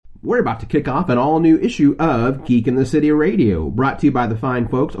We're about to kick off an all-new issue of Geek in the City Radio, brought to you by the fine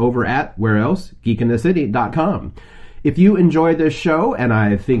folks over at, where else? geekinthecity.com. If you enjoy this show, and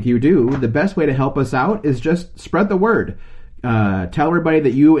I think you do, the best way to help us out is just spread the word. Tell everybody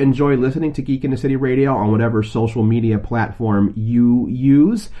that you enjoy listening to Geek in the City Radio on whatever social media platform you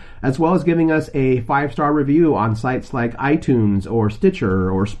use, as well as giving us a 5-star review on sites like iTunes or Stitcher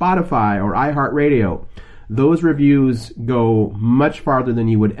or Spotify or iHeartRadio. Those reviews go much farther than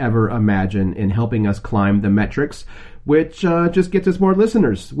you would ever imagine in helping us climb the metrics, which just gets us more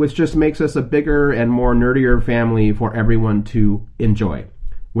listeners, which just makes us a bigger and more nerdier family for everyone to enjoy,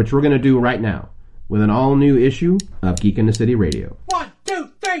 which we're going to do right now with an all-new issue of Geek in the City Radio. 1, 2,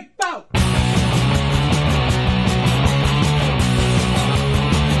 3, 4!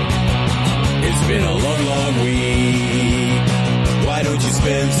 It's been a long, long week. Why don't you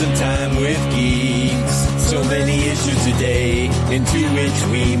spend some time with geeks? So many issues today, into which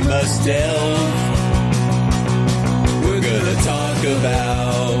we must delve. We're gonna talk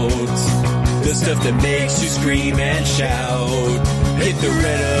about the stuff that makes you scream and shout. Hit the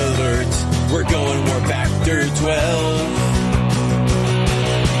red alert, we're going War Factor 12.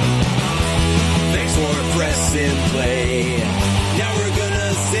 Thanks for pressing play. Now we're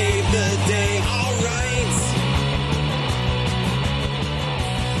gonna save the day, alright.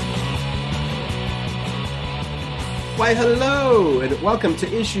 Why, hello, and welcome to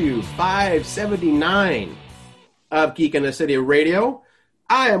issue 579 of Geek in the City Radio.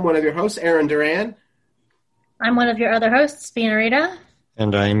 I am one of your hosts, Aaron Duran. I'm one of your other hosts, Fianarita.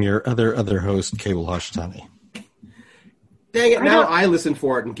 And I'm your other host, Cable Hashtani. Dang it, now I listen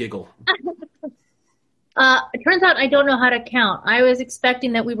for it and giggle. It turns out I don't know how to count. I was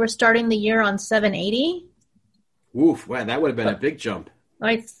expecting that we were starting the year on 780. Oof, wow, that would have been a big jump.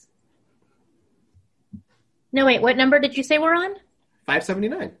 No, wait, what number did you say we're on?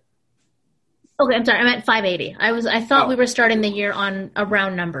 579. Okay, I'm sorry, I meant 580. I thought we were starting the year on a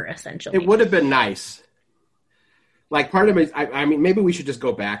round number, essentially. It would have been nice. Like, part of me, I mean, maybe we should just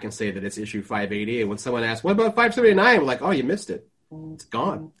go back and say that it's issue 580, and when someone asks, what about 579? We're like, oh, you missed it. It's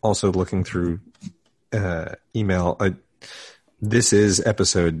gone. Also, looking through email, this is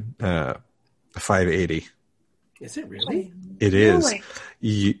episode 580. Is it really? It is.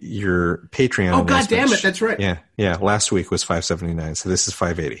 Your Patreon. Oh, God damn it, that's right. Yeah. Last week was 579, so this is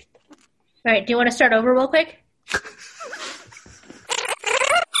 580. All right, do you want to start over real quick?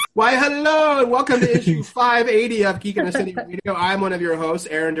 Why, hello, and welcome to issue 580 of Geek in the City Radio. I'm one of your hosts,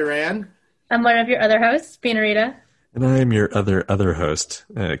 Aaron Duran. I'm one of your other hosts, Fianarita. And I'm your other host,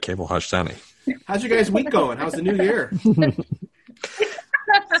 Cable Hashtani. How's your guys' week going? How's the new year?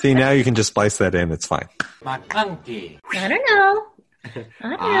 See, now you can just splice that in. It's fine. My clunky. I don't know.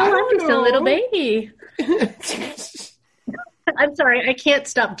 I'm just a little baby. I'm sorry, I can't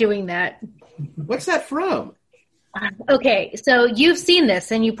stop doing that. What's that from? Okay, so you've seen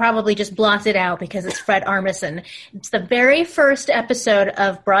this, and you probably just blocked it out because it's Fred Armisen. It's the very first episode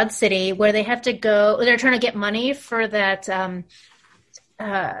of Broad City where they have to go. They're trying to get money for that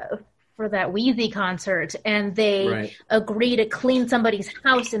Wheezy concert, and they agree to clean somebody's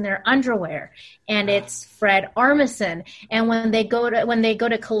house in their underwear, and it's Fred Armisen. And when they go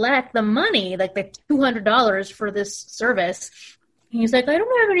to collect the money, like the $200 for this service, he's like, I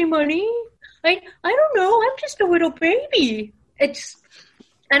don't have any money. I don't know. I'm just a little baby. I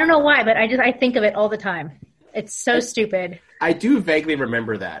don't know why, but I think of it all the time. It's so stupid. I do vaguely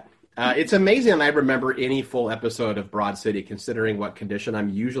remember that. It's amazing I remember any full episode of Broad City, considering what condition I'm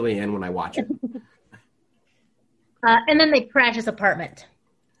usually in when I watch it. And then they crash his apartment.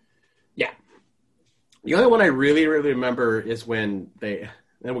 Yeah. The only one I really, really remember is when then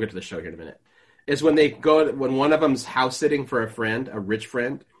we'll get to the show here in a minute, is when when one of them's house sitting for a friend, a rich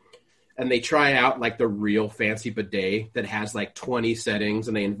friend, and they try out like the real fancy bidet that has like 20 settings,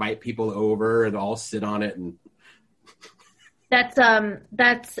 and they invite people over and all sit on it. And that's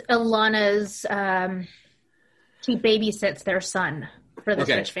Ilana's. She babysits their son for this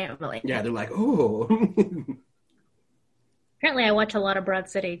rich family. Yeah, they're like, oh. Apparently, I watch a lot of Broad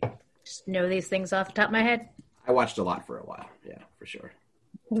City. Just know these things off the top of my head. I watched a lot for a while. Yeah, for sure.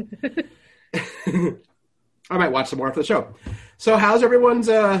 I might watch some more for the show. So, how's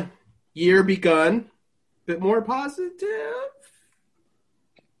everyone's year begun? Bit more positive?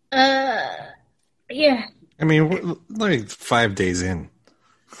 Yeah. I mean, we're like 5 days in.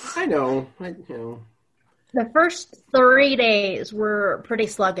 I know. The first 3 days were pretty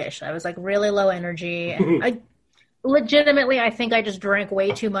sluggish. I was like really low energy. And I think I just drank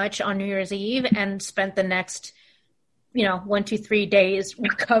way too much on New Year's Eve and spent the next, 1, 2, 3 days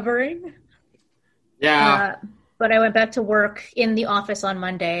recovering. Yeah. But I went back to work in the office on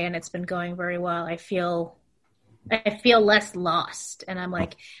Monday, and it's been going very well. I feel less lost, and I'm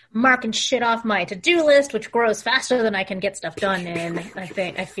like marking shit off my to-do list, which grows faster than I can get stuff done in.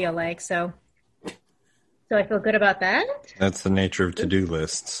 I feel like so I feel good about that. That's the nature of to-do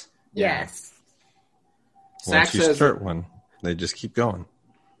lists. Yes. Once you start one, they just keep going.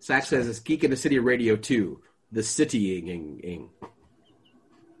 Zach says it's Geek in the City Radio 2, the citying.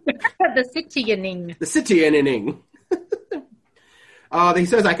 The citying. The citying. He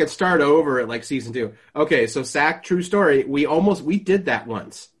says I could start over at like season 2. Okay, so Zach, true story. We did that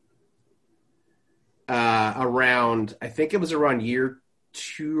once. Around, I think it was around year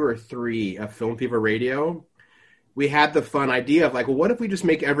 2 or 3 of Film Fever Radio. We had the fun idea of like, well, what if we just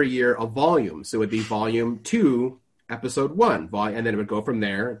make every year a volume? So it would be volume 2, episode 1, and then it would go from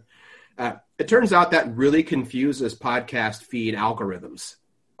there. It turns out that really confuses podcast feed algorithms.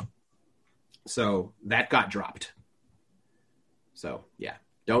 So that got dropped. So yeah,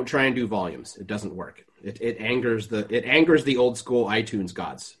 don't try and do volumes. It doesn't work. It angers the old school iTunes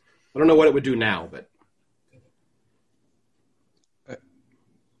gods. I don't know what it would do now, but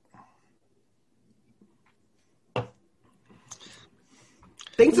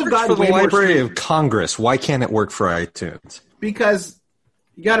things have gotten for the Library of Congress. Why can't it work for iTunes? Because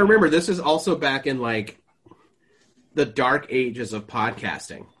you got to remember, this is also back in like the dark ages of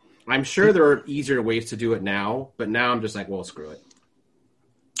podcasting. I'm sure there are easier ways to do it now, but now I'm just like, well, screw it.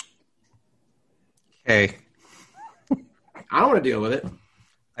 Hey, I don't want to deal with it.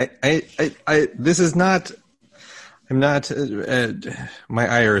 I this is not. I'm not.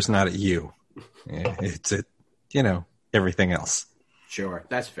 My ire is not at you. It's at everything else. Sure,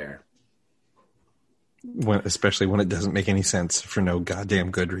 that's fair. Especially when it doesn't make any sense for no goddamn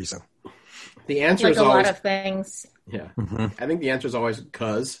good reason. The answer like is always a lot of things. Yeah, I think the answer is always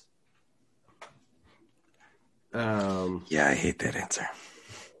because. Yeah, I hate that answer. I'm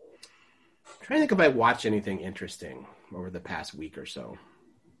trying to think if I watched anything interesting over the past week or so.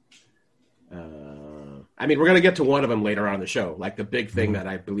 I mean, we're going to get to one of them later on in the show, like the big thing that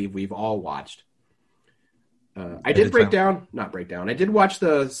I believe we've all watched. I did watch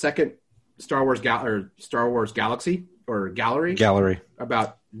the second Star Wars Galaxy or Gallery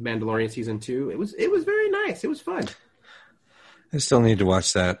about Mandalorian season 2. It was very nice. It was fun. I still need to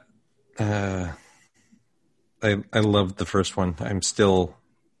watch that. I loved the first one. I'm still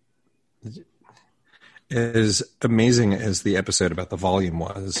as amazing as the episode about the volume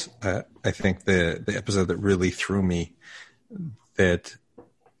was. I think the episode that really threw me that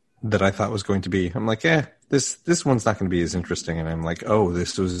I thought was going to be, I'm like, this one's not going to be as interesting. And I'm like, oh,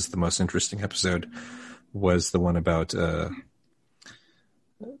 this was the most interesting episode. Was the one about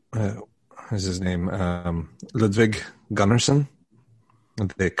what's his name? Ludwig Gunnarsson,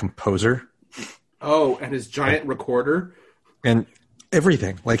 the composer. Oh, and his giant recorder. And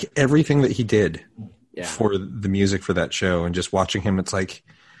everything that he did for the music for that show, and just watching him, it's like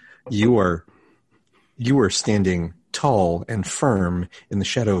you are standing tall and firm in the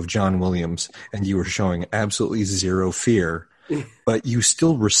shadow of John Williams, and you are showing absolutely zero fear, but you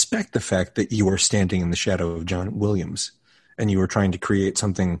still respect the fact that you are standing in the shadow of John Williams, and you are trying to create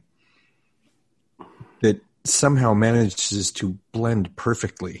something that somehow manages to blend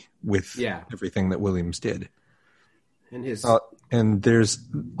perfectly with everything that Williams did. And there's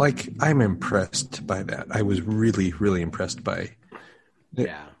I'm impressed by that. I was really, really impressed by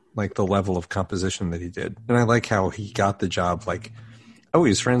like the level of composition that he did. And I like how he got the job. Like,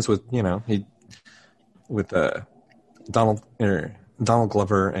 he's friends with, Donald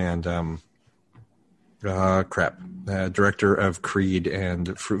Glover and, director of Creed and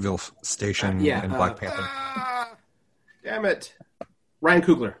Fruitville Station and Black Panther. Damn it. Ryan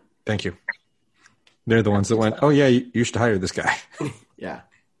Coogler. Thank you. They're the ones that went, oh yeah, you should hire this guy. Yeah.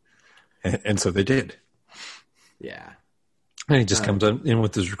 And so they did. Yeah. And he just comes in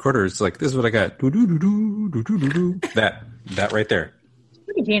with his recorder. It's like, this is what I got. That right there.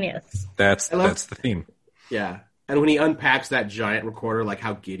 Pretty genius. That's the theme. Yeah. And when he unpacks that giant recorder, like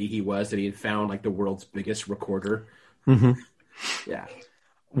how giddy he was that he had found like the world's biggest recorder. Mm-hmm. Yeah.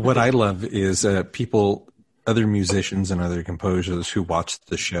 What I love is other musicians and other composers who watch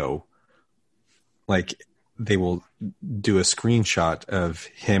the show, like they will do a screenshot of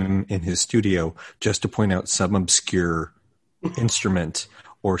him in his studio just to point out some obscure instrument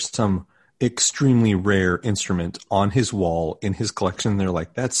or some extremely rare instrument on his wall in his collection. They're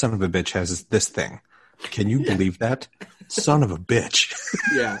like, that son of a bitch has this thing. Can you believe that? Son of a bitch.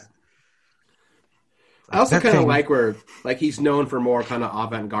 Yeah. I also kind of like where like he's known for more kind of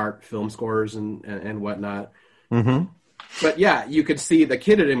avant-garde film scores and whatnot. Mm-hmm. But yeah, you could see the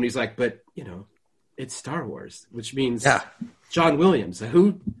kid in him. And he's like, but it's Star Wars, which means John Williams.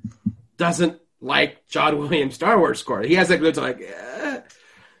 Who doesn't like John Williams' Star Wars score? He has that good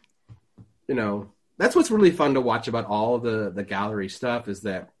that's what's really fun to watch about all of the gallery stuff is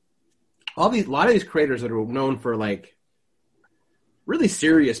that a lot of these creators that are known for like really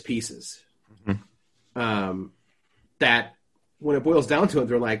serious pieces, that when it boils down to it,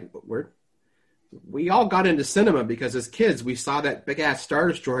 they're like, we all got into cinema because as kids we saw that big ass Star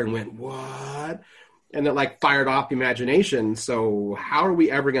Destroyer and went, what? And it like fired off the imagination. So how are we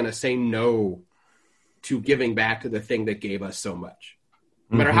ever going to say no to giving back to the thing that gave us so much?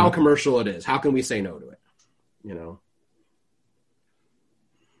 No matter how commercial it is, how can we say no to it?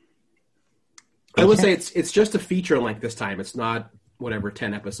 I would say it's just a feature like this time. It's not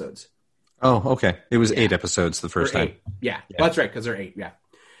 10 episodes. Oh, okay. It was 8 episodes the first time. Yeah. Well, that's right, because they're 8, yeah.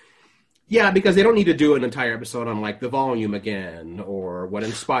 Yeah, because they don't need to do an entire episode on like the volume again or what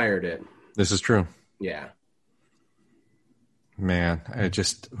inspired it. This is true. Yeah. Man,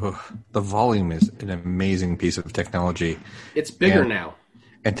 the volume is an amazing piece of technology. It's bigger now.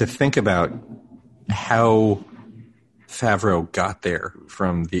 And to think about how Favreau got there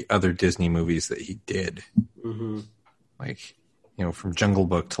from the other Disney movies that he did, like, from Jungle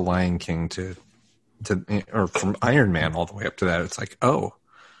Book to Lion King to or from Iron Man all the way up to that, it's like, oh,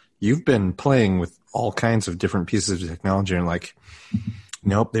 you've been playing with all kinds of different pieces of technology, and like,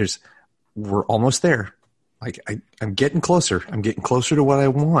 nope, we're almost there. Like, I'm getting closer. I'm getting closer to what I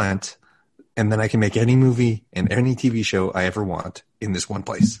want, and then I can make any movie and any TV show I ever want in this one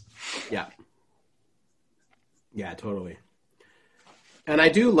place. Yeah. Yeah, totally. And I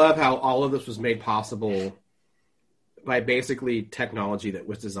do love how all of this was made possible by basically technology that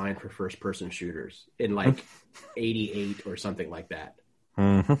was designed for first-person shooters in like 88 or something like that.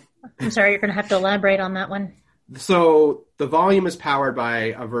 I'm sorry, you're going to have to elaborate on that one. So the volume is powered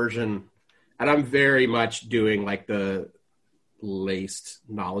by a version, and I'm very much doing like the laced,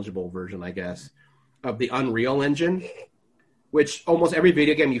 knowledgeable version, I guess, of the Unreal Engine, which almost every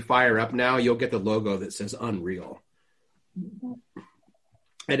video game you fire up now, you'll get the logo that says Unreal.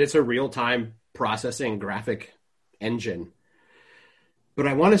 And it's a real-time processing graphic engine. But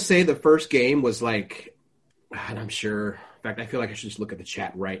I want to say the first game was like, and I'm sure, in fact, I feel like I should just look at the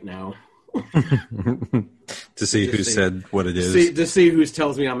chat right now. to see who said what it is. To see who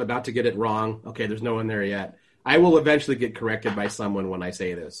tells me I'm about to get it wrong. Okay, there's no one there yet. I will eventually get corrected by someone when I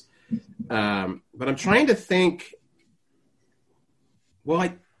say this. But I'm trying to think.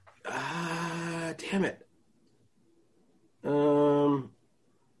 Well, damn it. I don't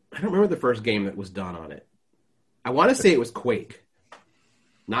remember the first game that was done on it. I want to say it was Quake,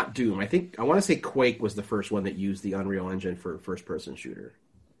 not Doom. I want to say Quake was the first one that used the Unreal Engine for a first-person shooter.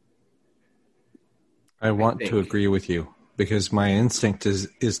 I want to agree with you because my instinct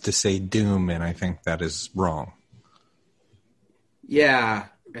is to say Doom, and I think that is wrong. Yeah,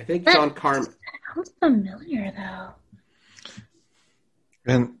 I think John Carmack. Sounds familiar, though.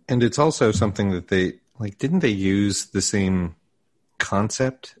 And it's also something that they didn't they use the same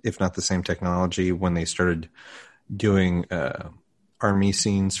concept, if not the same technology, when they started doing army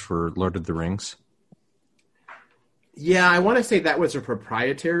scenes for Lord of the Rings? Yeah, I want to say that was a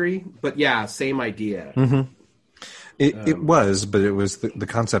proprietary, but yeah, same idea. Mm-hmm. It was, but it was the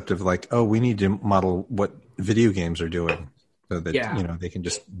concept of like, oh, we need to model what video games are doing so that they can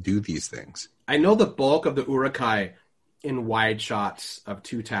just do these things. I know the bulk of the Urukai in wide shots of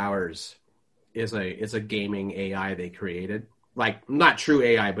Two Towers is a gaming AI they created. Like, not true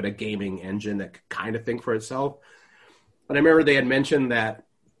AI, but a gaming engine that could kind of think for itself. And I remember they had mentioned that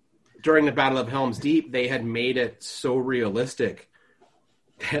during the Battle of Helm's Deep, they had made it so realistic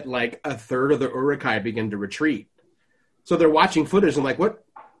that like a third of the Urukai began to retreat. So they're watching footage and like,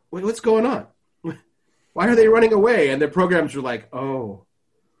 what's going on? Why are they running away? And the programs were like, oh,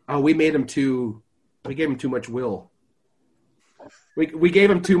 we gave him too much will. We gave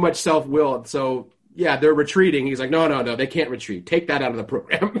him too much self-will. So yeah, they're retreating. He's like, no, they can't retreat. Take that out of the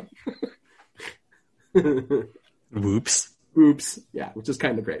program. Oops. Yeah, which is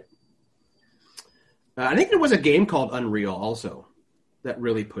kind of great. I think there was a game called Unreal also that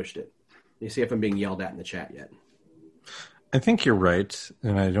really pushed it. You see if I'm being yelled at in the chat yet. I think you're right,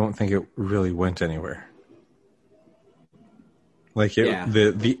 and I don't think it really went anywhere. Like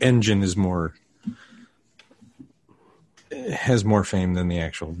the engine is has more fame than the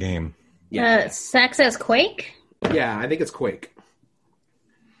actual game. Yeah. Sax says Quake? Yeah, I think it's Quake.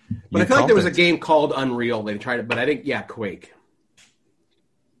 But I feel like there was a game called Unreal. They tried it, but I think, Quake.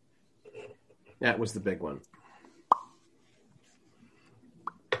 That was the big one.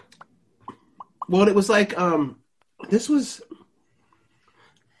 Well, it was like, this was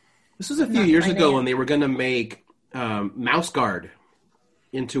This was a few years ago when they were going to make Mouse Guard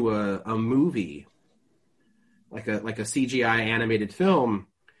into a movie, like a CGI animated film,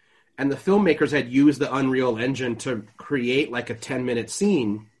 and the filmmakers had used the Unreal Engine to create like a 10-minute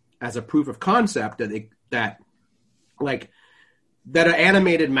scene as a proof of concept that an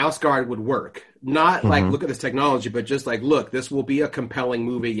animated Mouse Guard would work. Not like, look at this technology, but just like, look, this will be a compelling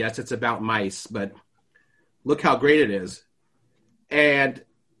movie. Yes, it's about mice, but look how great it is. And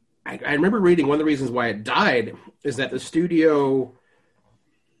I remember reading one of the reasons why it died is that the studio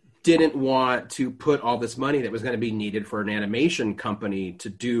didn't want to put all this money that was going to be needed for an animation company to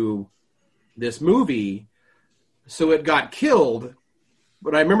do this movie. So it got killed.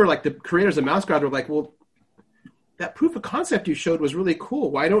 But I remember like the creators of Mouse Guard were like, well, that proof of concept you showed was really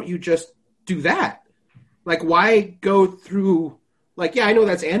cool. Why don't you just do that? Like, why go through, like, yeah, I know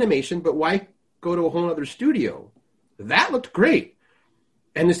that's animation, but why go to a whole other studio? That looked great.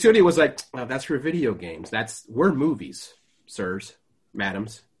 And the studio was like, oh, that's for video games. We're movies, sirs,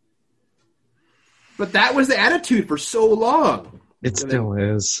 madams. But that was the attitude for so long. It still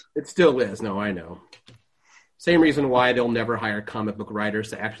is. It still is. No, I know. Same reason why they'll never hire comic book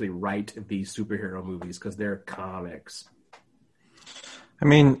writers to actually write these superhero movies, because they're comics. I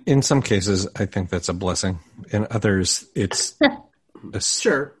mean, in some cases, I think that's a blessing. In others, it's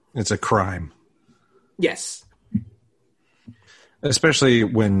sure. It's a crime. Yes. Especially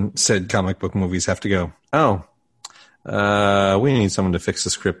when said comic book movies have to go, we need someone to fix the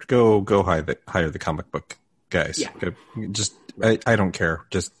script. Go hire the comic book guys. Yeah. I don't care.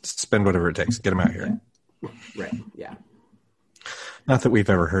 Just spend whatever it takes. Get them out here. Right. Yeah. Not that we've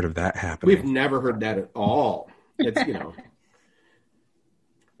ever heard of that happening. We've never heard that at all. It's,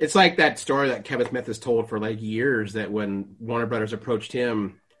 it's like that story that Kevin Smith has told for like years, that when Warner Brothers approached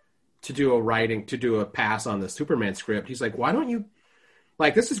him to do a pass on the Superman script, he's like, why don't you,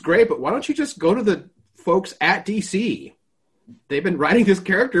 like, this is great, but why don't you just go to the folks at DC? They've been writing this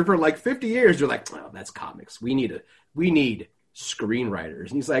character for like 50 years. They're like, oh, that's comics. We need screenwriters.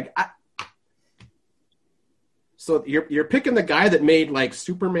 And he's like, so you're picking the guy that made like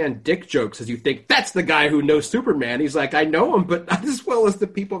Superman dick jokes as you think that's the guy who knows Superman. He's like, I know him, but not as well as the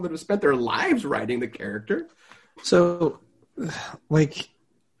people that have spent their lives writing the character. So, like,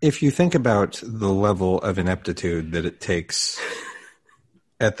 if you think about the level of ineptitude that it takes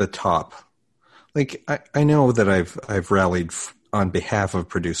at the top, like, I know that I've rallied on behalf of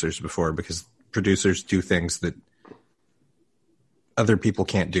producers before, because producers do things that other people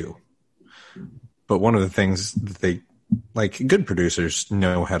can't do. But one of the things that good producers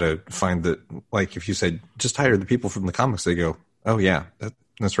know how to find that, like, if you say, just hire the people from the comics, they go, oh yeah,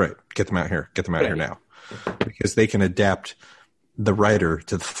 that's right. Get them out here. Get them out here now. Because they can adapt the writer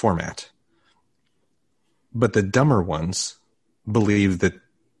to the format. But the dumber ones believe that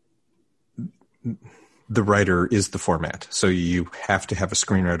the writer is the format. So you have to have a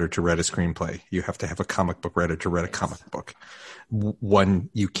screenwriter to write a screenplay. You have to have a comic book writer to write a comic book. One,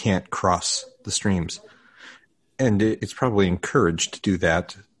 you can't cross the streams. And it's probably encouraged to do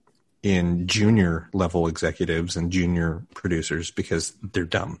that in junior level executives and junior producers because they're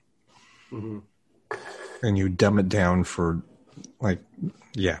dumb. Mm-hmm. And you dumb it down for, like,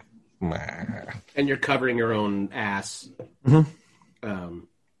 yeah. And you're covering your own ass. Mm-hmm.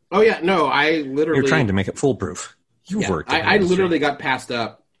 You're trying to make it foolproof. I literally got passed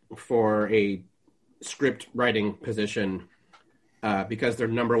up for a script writing position because their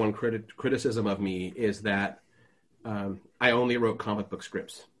number one criticism of me is that I only wrote comic book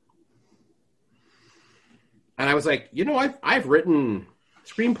scripts. And I was like, I've written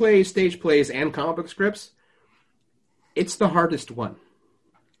screenplays, stage plays, and comic book scripts. It's the hardest one.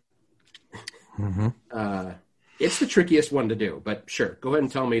 Mm-hmm. It's the trickiest one to do, but sure, go ahead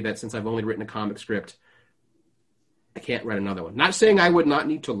and tell me that since I've only written a comic script, I can't write another one. Not saying I would not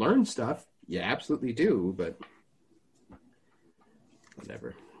need to learn stuff. You absolutely do, but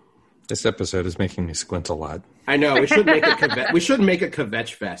whatever. This episode is making me squint a lot. I know. We should make it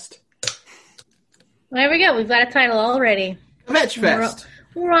Kvetch Fest. There we go. We've got a title already. Kvetch Fest.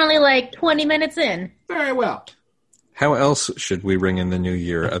 We're only like 20 minutes in. Very well. How else should we ring in the new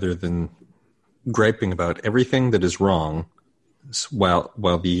year other than griping about everything that is wrong while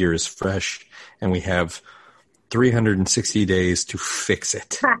the year is fresh and we have 360 days to fix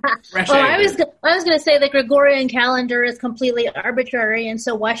it? I was going to say the Gregorian calendar is completely arbitrary, and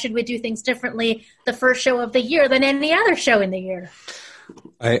so why should we do things differently the first show of the year than any other show in the year?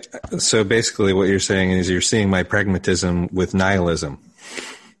 So basically what you're saying is you're seeing my pragmatism with nihilism.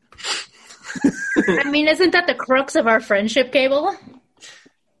 I mean, isn't that the crux of our friendship, Cable?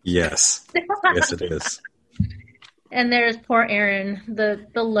 Yes. Yes, it is. And there's poor Aaron,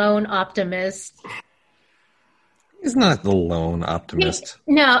 the lone optimist. He's not the lone optimist.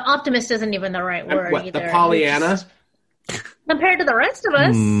 No, optimist isn't even the right word either. The Pollyanna? Compared to the rest of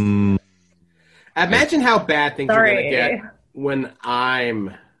us. Imagine how bad things are going to get when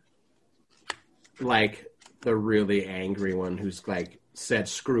I'm like the really angry one who's like said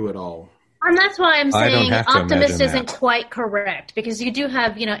screw it all. And that's why I'm saying optimist isn't quite correct, because you do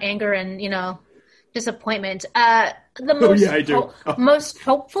have, anger and, disappointment. The most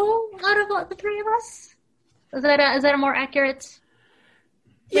hopeful out of the three of us? Is that a more accurate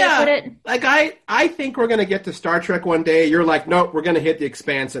way to put it? Like I think we're going to get to Star Trek one day. You're like, nope, we're going to hit the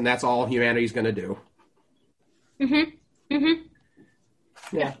expanse and that's all humanity's going to do.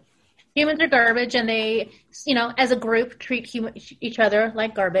 Yeah. Humans are garbage, and they, as a group, treat each other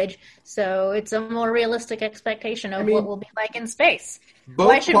like garbage. So it's a more realistic expectation of what will be like in space.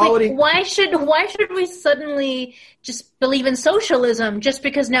 Why should we suddenly just believe in socialism just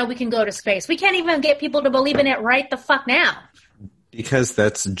because now we can go to space? We can't even get people to believe in it right the fuck now. Because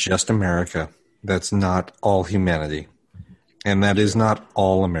that's just America. That's not all humanity, and that is not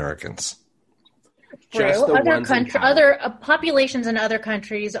all Americans. Just the other populations in other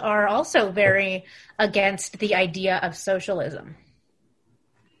countries are also very against the idea of socialism.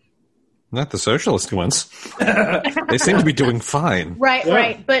 Not the socialist ones. They seem to be doing fine.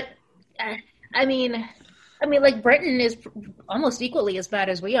 Right. But I mean, like Britain is almost equally as bad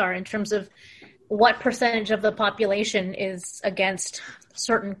as we are in terms of what percentage of the population is against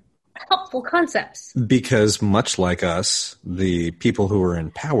certain helpful concepts. Because much like us, the people who are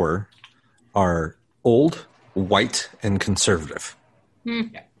in power are old, white, and conservative.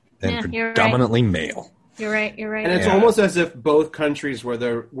 And predominantly male. You're right. And it's almost as if both countries were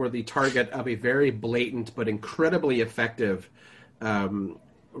the target of a very blatant but incredibly effective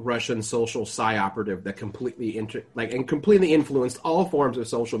Russian social psy-operative that completely influenced all forms of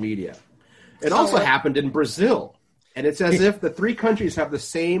social media. It also happened in Brazil. And it's as if the three countries have the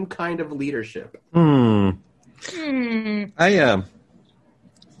same kind of leadership.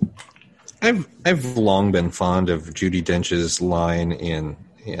 I've long been fond of Judi Dench's line in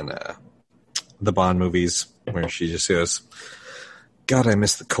the Bond movies where she just goes, "God, I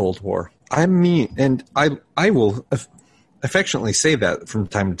miss the Cold War." I mean, and I will affectionately say that from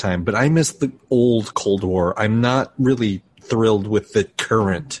time to time, but I miss the old Cold War. I'm not really thrilled with the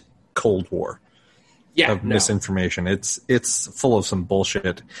current Cold War of misinformation. It's full of some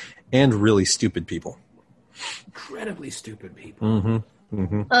bullshit and really stupid people. Incredibly stupid people.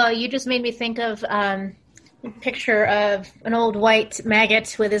 You just made me think of a picture of an old white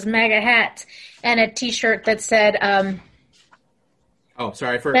maggot with his MAGA hat and a T-shirt that said, what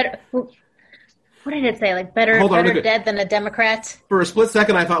did it say? Like, better dead than a Democrat? For a split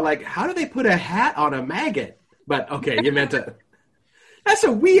second, I thought, like, how do they put a hat on a maggot? But, okay, you meant a... That's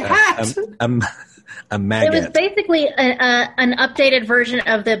a wee hat! A maggot. It was basically an updated version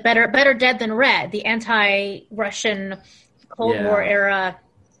of the better dead than red, the anti-Russian Cold War era,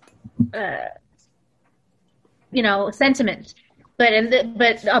 sentiment, but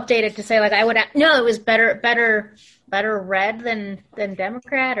updated to say like it was better red than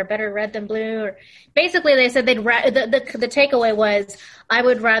Democrat, or better red than blue, or basically they said the takeaway was I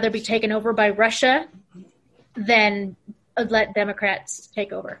would rather be taken over by Russia than let Democrats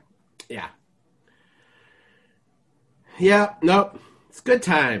take over. Yeah, nope, it's good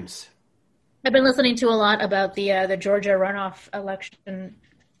times. I've been listening to a lot about the Georgia runoff election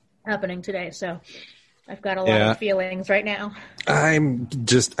happening today, so I've got a lot of feelings right now. I'm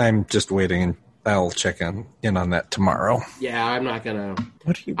just waiting, and I'll check in on that tomorrow. Yeah, I'm not gonna.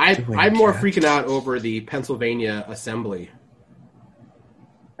 What are you doing? I'm more freaking out over the Pennsylvania Assembly,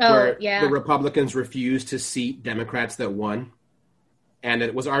 where the Republicans refused to seat Democrats that won, and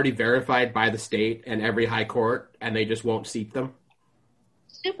it was already verified by the state and every high court, and they just won't seat them.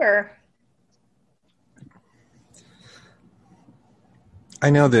 Super. I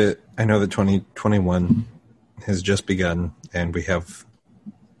know that 2021 has just begun, and we have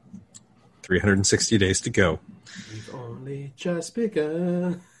 360 days to go. We've only just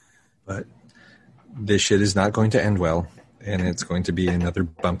begun. But this shit is not going to end well, and it's going to be another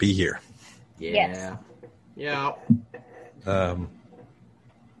bumpy year. Yeah. Yeah. So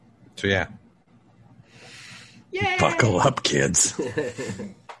yeah. Yay! Buckle up, kids.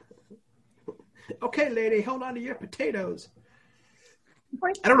 Okay, lady, hold on to your potatoes.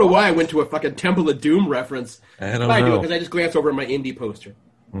 I don't know why I went to a fucking Temple of Doom reference. I don't know. Because I just glanced over at my indie poster.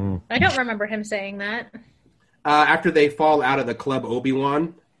 I don't remember him saying that. After they fall out of the Club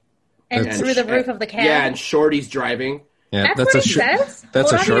Obi-Wan. And through the roof of the cab. Yeah, and Shorty's driving. Yeah, that's what he says?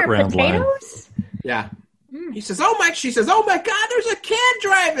 That's a short round line. Yeah. He says, she says, oh my God, there's a kid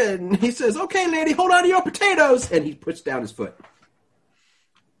driving. He says, okay, lady, hold on to your potatoes. And he puts down his foot.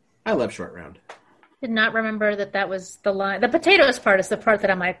 I love Short Round. Did not remember that was the line. The potatoes part is the part that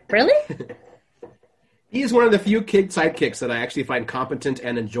I'm like, really? He's one of the few kid sidekicks that I actually find competent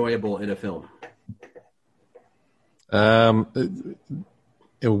and enjoyable in a film. Were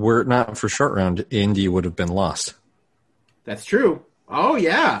it not for Short Round, Indy would have been lost. That's true. Oh,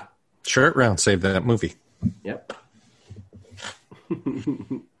 yeah. Short Round saved that movie. Yep.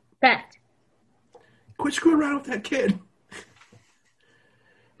 Fact. Quit screwing around with that kid.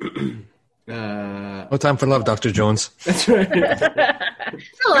 No time for love, Dr. Jones. That's right.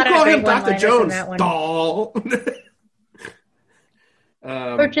 Call him Dr. Jones. Doll.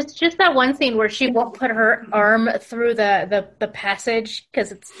 Or just that one scene where she won't put her arm through the passage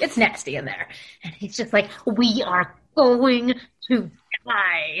because it's nasty in there, and he's just like, "We are going to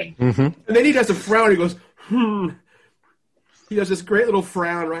die." Mm-hmm. And then he does a frown. He goes, He does this great little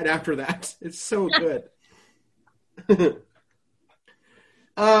frown right after that. It's so good.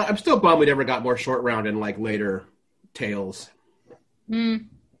 I'm still bummed we never got more Short Round in like later tales. Still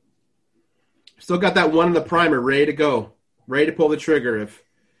got that one in the primer ready to go. Ready to pull the trigger if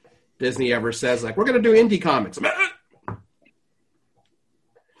Disney ever says, like, we're going to do indie comics. And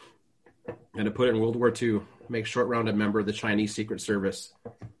to put it in World War II, make Short Round a member of the Chinese Secret Service.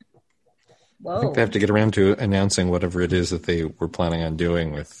 Whoa. I think they have to get around to announcing whatever it is that they were planning on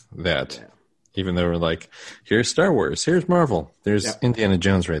doing with that. Yeah. Even though we're like, here's Star Wars, here's Marvel, there's Indiana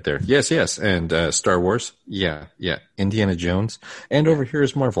Jones right there. Yes, and Star Wars, yeah, Indiana Jones, and over here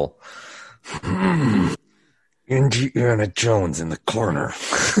is Marvel. Indiana Jones in the corner.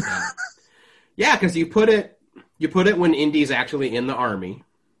 Yeah, because you put it when Indy's actually in the army,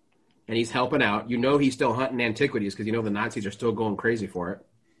 and he's helping out. You know he's still hunting antiquities because you know the Nazis are still going crazy for it.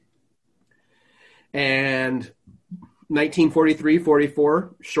 And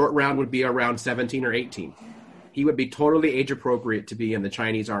 1943-44, Short Round would be around 17 or 18. He would be totally age appropriate to be in the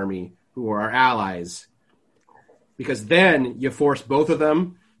Chinese army, who are our allies. Because then you force both of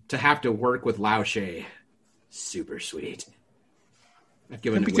them to have to work with Lao She. Super sweet. I've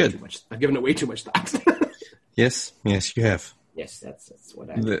given it way too much thought. Yes, you have. Yes, that's what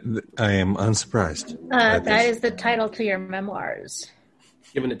I do. I am unsurprised. That is the title to your memoirs.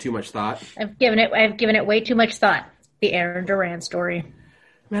 Given it too much thought. I've given it way too much thought. The Aaron Duran story.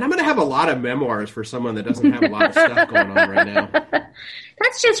 Man, I'm going to have a lot of memoirs for someone that doesn't have a lot of stuff going on right now.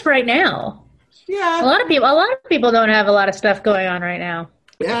 That's just right now. Yeah. A lot of people don't have a lot of stuff going on right now.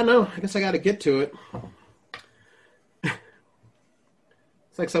 Yeah, no. I guess I got to get to it.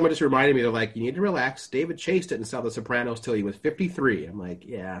 It's like someone just reminded me, they're like, you need to relax. David chased it and saw The Sopranos till he was 53. I'm like,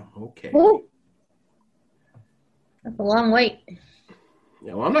 yeah, okay. Ooh. That's a long wait.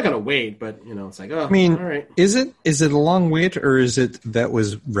 Yeah, well, I'm not going to wait, but, it's like, oh, I mean, all right. Is it a long wait, or is it that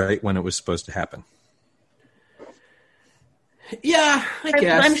was right when it was supposed to happen? Yeah, I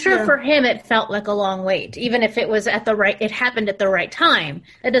guess. I'm sure for him it felt like a long wait, even if it was it happened at the right time.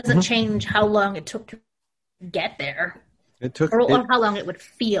 It doesn't change how long it took to get there. Or how long it would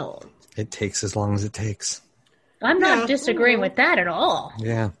feel. It takes as long as it takes. I'm not disagreeing with that at all.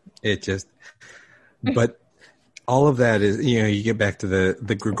 Yeah, but all of that is, you get back to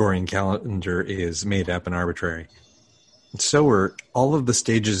the Gregorian calendar is made up and arbitrary. So are all of the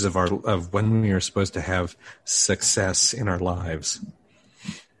stages of when we are supposed to have success in our lives.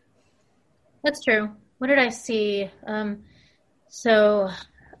 That's true. What did I see? So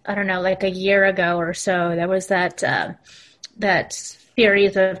I don't know, like a year ago or so, there was that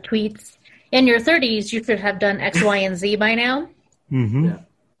series of tweets. In your 30s, you should have done X, Y, and Z by now. Mm-hmm.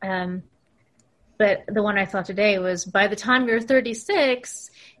 Yeah. But the one I saw today was, by the time you're 36,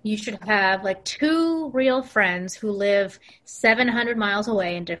 you should have like 2 real friends who live 700 miles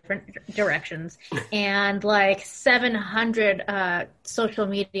away in different directions, and like 700 social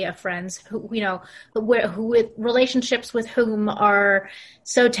media friends who with relationships with whom are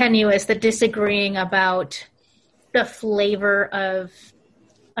so tenuous that disagreeing about the flavor of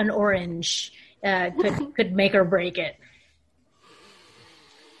an orange could make or break it.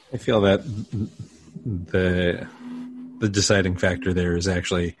 I feel that the deciding factor there is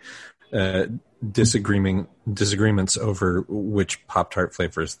actually disagreements over which Pop-Tart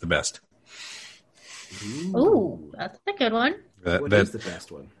flavor is the best. Ooh, that's a good one. What is the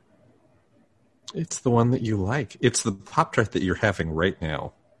best one? It's the one that you like. It's the Pop-Tart that you're having right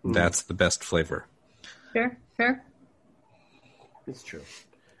now. That's the best flavor. Sure. It's true.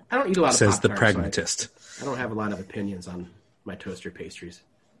 I don't eat a lot of Pop-Tarts. Says the pragmatist. So I don't have a lot of opinions on my toaster pastries.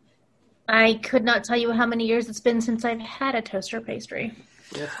 I could not tell you how many years it's been since I've had a toaster pastry.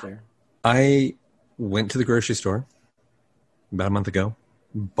 That's fair. I went to the grocery store about a month ago,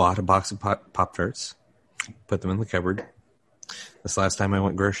 bought a box of Pop-Tarts, put them in the cupboard. This last time I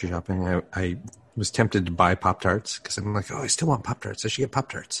went grocery shopping, I was tempted to buy Pop-Tarts because I'm like, I still want Pop-Tarts. I should get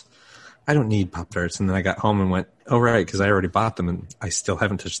Pop-Tarts. I don't need Pop-Tarts. And then I got home and went, right, because I already bought them and I still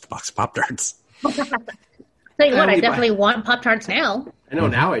haven't touched the box of Pop-Tarts. Tell you what, I definitely want Pop-Tarts now. I know,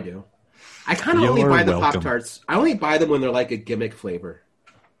 now I do. I kind of only buy the Pop-Tarts. I only buy them when they're like a gimmick flavor.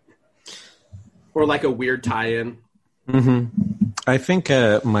 Or like a weird tie-in. Mm-hmm. I think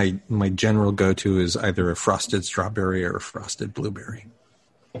my general go-to is either a frosted strawberry or a frosted blueberry.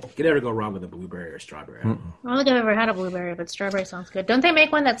 You can never go wrong with a blueberry or strawberry. I don't think I've ever had a blueberry, but strawberry sounds good. Don't they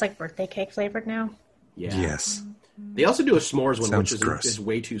make one that's like birthday cake flavored now? Yeah. Yes. They also do a s'mores one, Sounds which is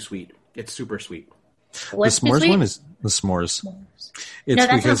way too sweet. It's super sweet. What's the s'mores sweet? one is the s'mores. It's No,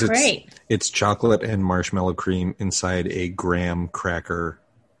 that because sounds great. It's chocolate and marshmallow cream inside a graham cracker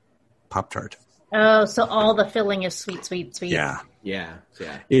Pop-Tart. Oh, so all the filling is sweet, sweet, sweet. Yeah.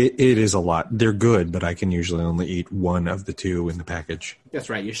 It is a lot. They're good, but I can usually only eat one of the two in the package. That's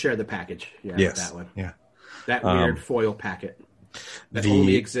right. You share the package. Yeah, Yes. that one. Yeah. That weird foil packet that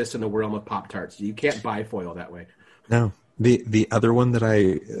only exists in the realm of Pop-Tarts. You can't buy foil that way. No. The other one that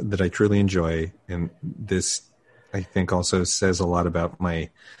I truly enjoy, and this I think also says a lot about my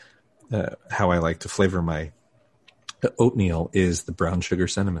how I like to flavor my oatmeal, is the brown sugar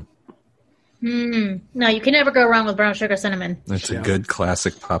cinnamon. No, you can never go wrong with brown sugar cinnamon. That's a good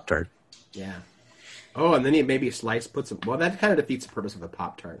classic Pop-Tart. Yeah. Oh, and then you maybe put some... Well, that kind of defeats the purpose of a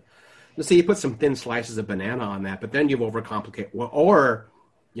Pop-Tart. Let's say you put some thin slices of banana on that, but then you overcomplicate... Or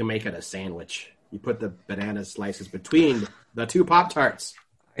you make it a sandwich. You put the banana slices between the two Pop-Tarts.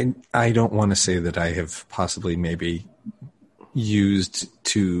 And I don't want to say that I have possibly maybe used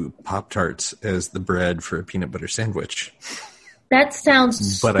two Pop-Tarts as the bread for a peanut butter sandwich. That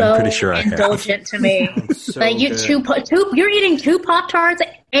sounds But so I'm pretty sure I indulgent to me. So like you're eating two Pop-Tarts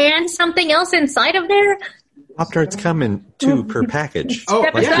and something else inside of there? Pop-Tarts come in two per package. Oh,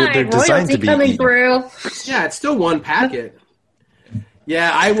 Step yeah. aside, They're designed royalty to be coming eaten. through. Yeah, it's still one packet.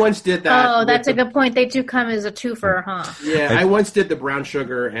 Yeah, I once did that. Oh, that's a good point. They do come as a twofer, huh? Yeah, I once did the brown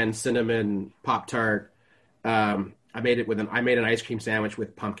sugar and cinnamon Pop-Tart. I made an ice cream sandwich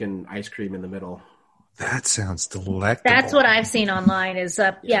with pumpkin ice cream in the middle. That sounds delectable. That's what I've seen online is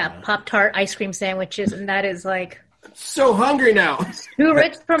Pop-Tart ice cream sandwiches, and that is like So hungry now. too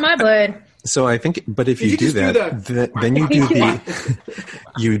rich for my blood. So I think, but if you do that, then you do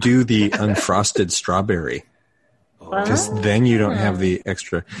you do the unfrosted strawberry, because then you don't have the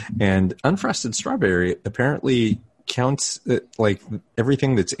extra. And unfrosted strawberry apparently counts like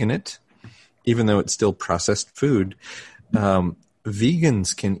everything that's in it, even though it's still processed food.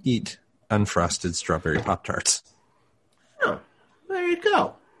 Vegans can eat unfrosted strawberry Pop-Tarts. Oh, there you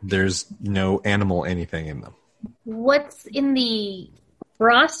go. There's no animal anything in them. What's in the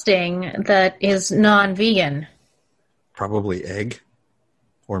frosting that is non-vegan? Probably egg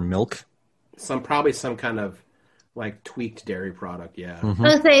or milk. Probably some kind of like tweaked dairy product. Yeah. I was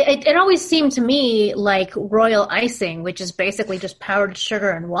gonna say it always seemed to me like royal icing, which is basically just powdered sugar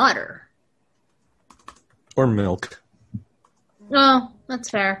and water. Or milk. Oh, that's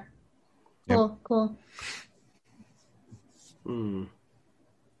fair. Yep. Cool.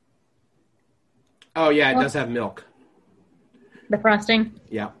 Oh yeah, it does have milk. The frosting.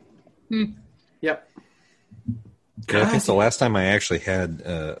 Yeah. Hmm. Yep. I think the last time I actually had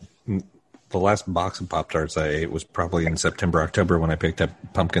the last box of Pop-Tarts I ate was probably in September, October when I picked up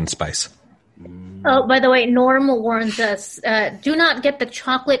pumpkin spice. Oh, by the way, Norm warns us, do not get the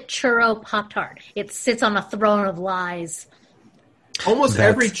chocolate churro Pop-Tart. It sits on a throne of lies. Almost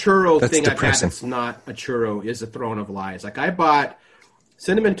every churro thing depressing. I've had that's not a churro is a throne of lies. Like I bought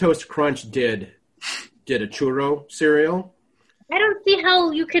Cinnamon Toast Crunch did a churro cereal. I don't see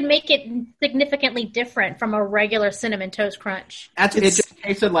how you could make it significantly different from a regular Cinnamon Toast Crunch. It just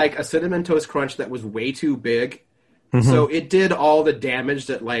tasted like a Cinnamon Toast Crunch that was way too big. So it did all the damage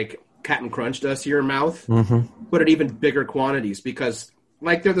that like Captain Crunch does to your mouth, but at even bigger quantities because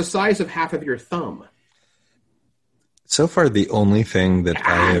like they're the size of half of your thumb. So far, the only thing that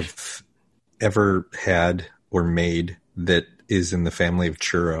I have ever had or made that is in the family of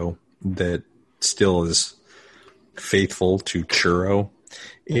churro that still is faithful to churro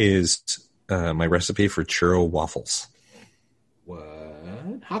is my recipe for churro waffles. What?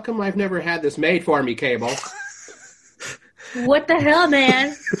 How come I've never had this made for me, Cable? What the hell,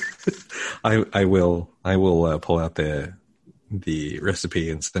 man? I will pull out the recipe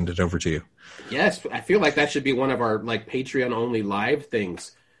and send it over to you. Yes, I feel like that should be one of our like Patreon only live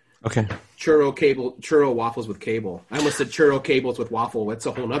things. Okay. Churro waffles with Cable. I almost said churro cables with waffle. That's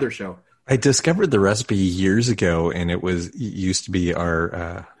a whole other show. I discovered the recipe years ago, and it used to be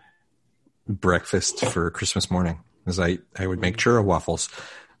our breakfast for Christmas morning. As I would make churro waffles.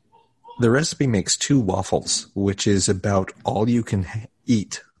 The recipe makes 2 waffles, which is about all you can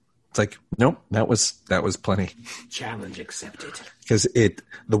eat. It's like, nope, that was plenty. Challenge accepted. Because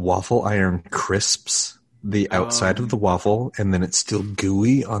the waffle iron crisps the outside of the waffle, and then it's still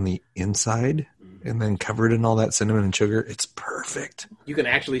gooey on the inside, and then covered in all that cinnamon and sugar. It's perfect. You can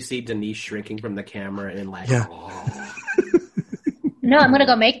actually see Denise shrinking from the camera and like, yeah. Oh. No, I'm gonna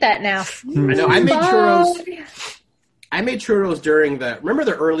go make that now. I know. I made churros during remember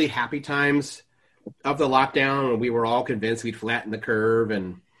the early happy times of the lockdown when we were all convinced we'd flatten the curve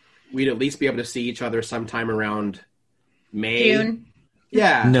and we'd at least be able to see each other sometime around May. June.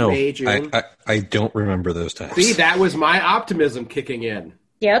 Yeah. No, May, June. I don't remember those times. See, that was my optimism kicking in.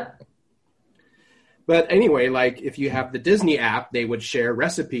 Yep. But anyway, like if you have the Disney app, they would share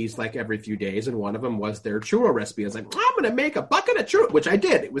recipes like every few days, and one of them was their churro recipe. I was like, I'm going to make a bucket of churro, which I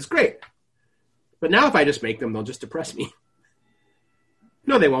did. It was great. But now if I just make them, they'll just depress me.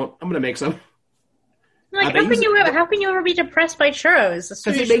 No, they won't. I'm going to make some. Like, how can you ever be depressed by churros?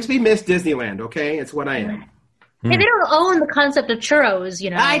 Because it makes me miss Disneyland, okay? It's what I am. Hey, they don't own the concept of churros,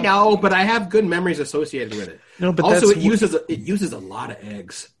 you know. I know, but I have good memories associated with it. No, but also, it uses a lot of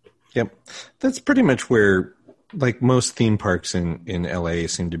eggs. Yep. That's pretty much where, like, most theme parks in LA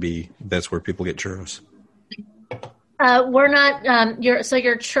seem to be, that's where people get churros. We're not, your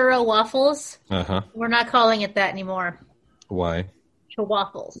churro waffles, Uh-huh. we're not calling it that anymore. Why?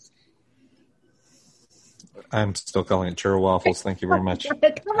 Churwaffles. I'm still calling it churro waffles. Thank you very much.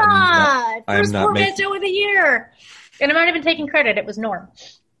 Come on! I'm not making it with a year! And I'm not even taking credit. It was Norm.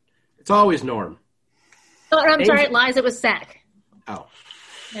 It's always Norm. Oh, I'm sorry, lies. It was Zach. Oh.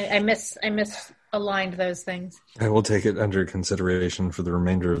 I misaligned those things. I will take it under consideration for the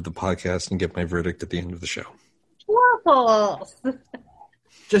remainder of the podcast and get my verdict at the end of the show. Waffles!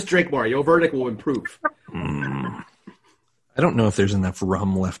 Just drink more. Your verdict will improve. I don't know if there's enough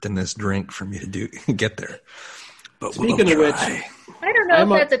rum left in this drink for me to get there. But speaking of which, I don't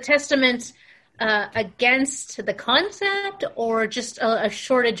know if that's a testament against the concept or just a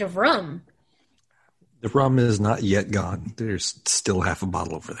shortage of rum. The rum is not yet gone. There's still half a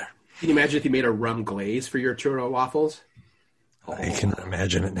bottle over there. Can you imagine if you made a rum glaze for your churro waffles? I can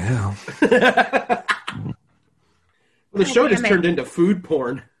imagine it now. Well, the show just turned into food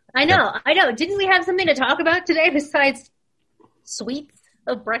porn. I know. Didn't we have something to talk about today besides sweets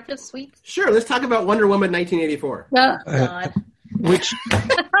of breakfast sweets? Sure, let's talk about Wonder Woman 1984. Oh, God. Which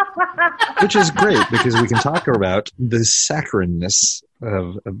is great because we can talk about the saccharineness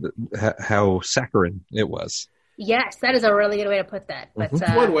of how saccharine it was. Yes, that is a really good way to put that. But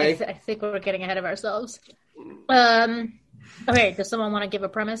one way. I think we're getting ahead of ourselves. Okay, does someone want to give a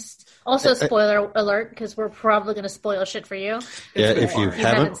premise? Also, spoiler alert, because we're probably going to spoil shit for you. Yeah, if you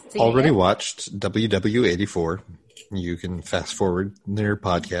haven't already watched WW84, you can fast forward their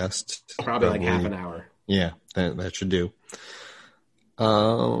podcast. Probably like half an hour. Yeah, that should do.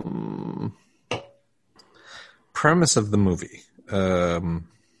 Premise of the movie.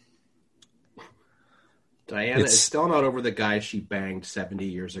 Diana is still not over the guy she banged 70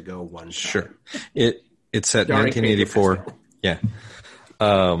 years ago one time. Sure. It's set in 1984. Yeah.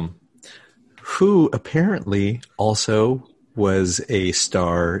 Who apparently also was a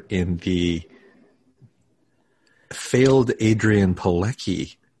star in the failed Adrian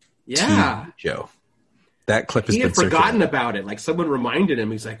Pilecki TV show. That clip has been circulated. He had forgotten about it. Like someone reminded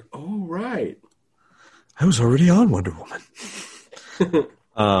him. He's like, "Oh right, I was already on Wonder Woman."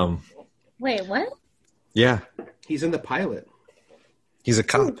 Wait, what? Yeah, he's in the pilot. He's a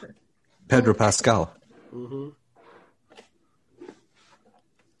cop, Pedro Pascal. Mm-hmm.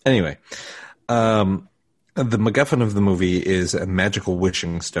 Anyway, the MacGuffin of the movie is a magical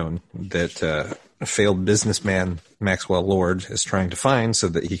wishing stone that a failed businessman, Maxwell Lord, is trying to find so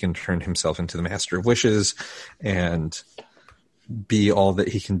that he can turn himself into the Master of Wishes and be all that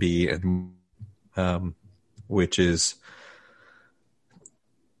he can be, and which is...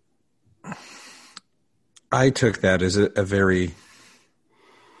 I took that as a very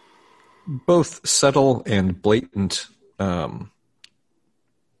both subtle and blatant, not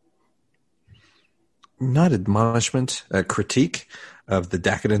admonishment, a critique of the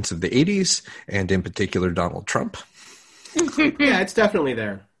decadence of the 80s, and in particular Donald Trump. Yeah, it's definitely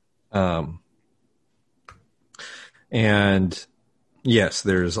there. And yes,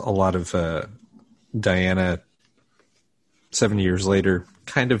 there's a lot of Diana 70 years later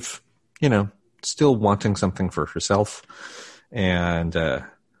kind of, still wanting something for herself. And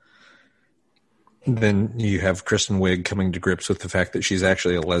then you have Kristen Wiig coming to grips with the fact that she's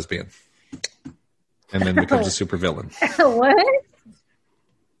actually a lesbian. And then becomes a supervillain. What?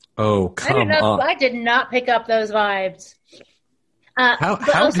 Oh, come on. I did not pick up those vibes.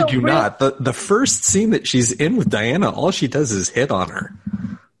 How did you not? The first scene that she's in with Diana, all she does is hit on her.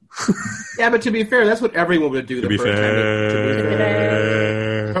 Yeah, but to be fair, that's what everyone would do the first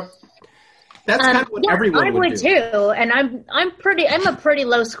time. That's kind of what everyone would do. I would too, and I'm a pretty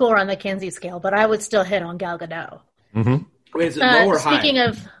low score on the Kinsey scale, but I would still hit on Gal Gadot. Mm-hmm. Wait, is it low or high? Speaking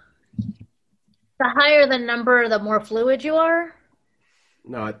of, the higher the number, the more fluid you are.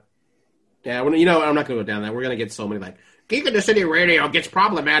 No, I'm not going to go down that. We're going to get so many Geek in the City Radio gets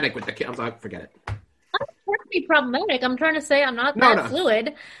problematic with the kids. I'm like, forget it. I'm trying to be problematic. I'm trying to say I'm not that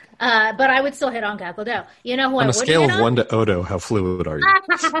fluid, but I would still hit on Gal Gadot. You know who I wouldn't hit on? On a scale of 1 to Odo, how fluid are you?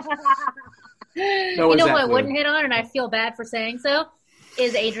 You know who I wouldn't hit on, and I feel bad for saying so,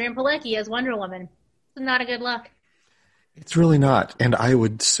 is Adrian Palicki as Wonder Woman. It's not a good look. It's really not, and I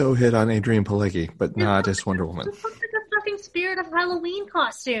would so hit on Adrian Palicki, but not as Wonder Woman. It's like a fucking Spirit of Halloween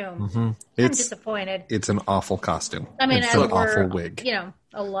costume. Mm-hmm. I'm disappointed. It's an awful costume. I mean, it's an awful wig.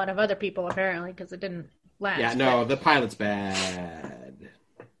 A lot of other people apparently, because it didn't last. Yeah, no, the pilot's bad.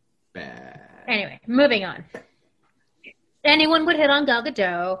 Bad. Anyway, moving on. Anyone would hit on Gal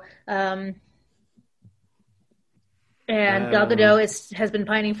Gadot. And Gal Gadot has been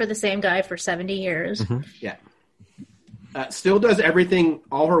pining for the same guy for 70 years. Mm-hmm. Yeah. Still does everything,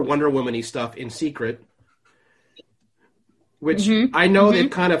 all her Wonder Woman-y stuff in secret. Which I know they've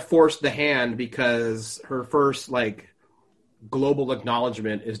kind of forced the hand because her first, global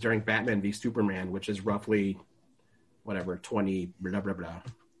acknowledgement is during Batman v Superman, which is roughly, 20, blah, blah, blah.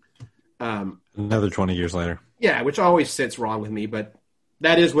 Another 20 years later. Yeah, which always sits wrong with me, but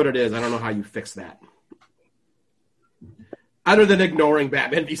that is what it is. I don't know how you fix that. Other than ignoring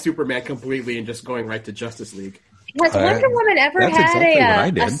Batman v Superman completely and just going right to Justice League. Has Wonder Woman ever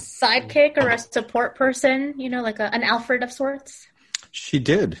had a sidekick or a support person, an Alfred of sorts? She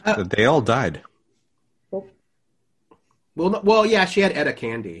did. They all died. Well, yeah, she had Etta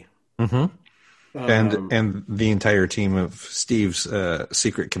Candy. Mm-hmm. And the entire team of Steve's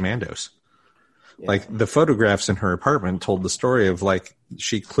secret commandos. Yeah. The photographs in her apartment told the story of,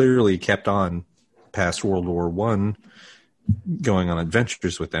 she clearly kept on past World War I, going on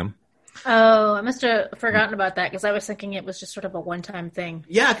adventures with them. Oh, I must have forgotten about that because I was thinking it was just sort of a one-time thing.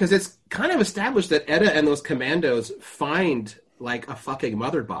 Yeah, because it's kind of established that Etta and those commandos find, a fucking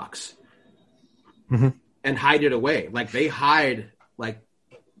mother box and hide it away. They hide,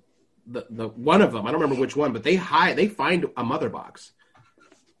 the one of them, I don't remember which one, but they find a mother box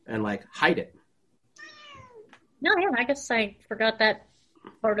and, hide it. No, yeah, I guess I forgot that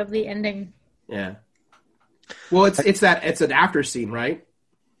part of the ending. Yeah. Well, it's an after scene, right?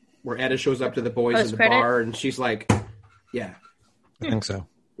 Where Etta shows up to the boys in the bar, and she's like, "Yeah, I think so."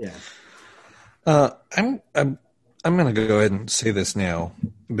 Yeah. I'm going to go ahead and say this now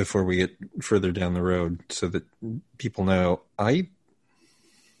before we get further down the road, so that people know I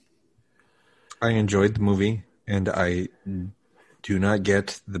enjoyed the movie, and I do not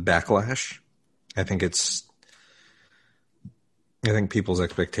get the backlash. I think people's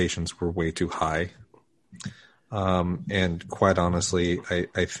expectations were way too high. And quite honestly,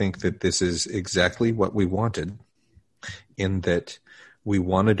 I think that this is exactly what we wanted, in that we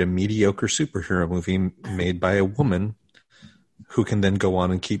wanted a mediocre superhero movie made by a woman who can then go on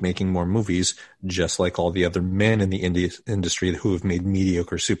and keep making more movies, just like all the other men in the industry who have made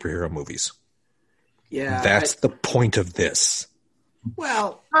mediocre superhero movies. Yeah. That's the point of this.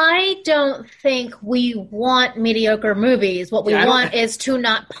 Well, I don't think we want mediocre movies. What we want is to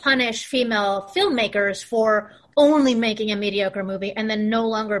not punish female filmmakers for only making a mediocre movie and then no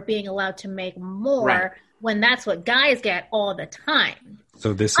longer being allowed to make more when that's what guys get all the time.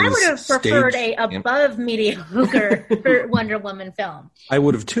 So I would have preferred a above mediocre Wonder Woman film. I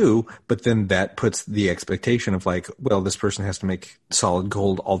would have too, but then that puts the expectation of this person has to make solid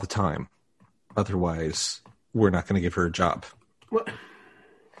gold all the time. Otherwise, we're not going to give her a job. Well,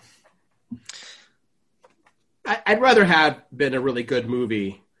 I'd rather have been a really good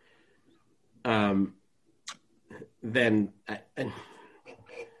movie than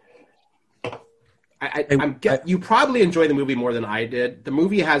you probably enjoy the movie more than I did. The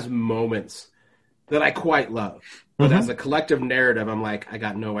movie has moments that I quite love, but as a collective narrative, I'm I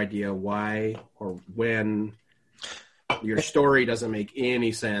got no idea why or when. Your story doesn't make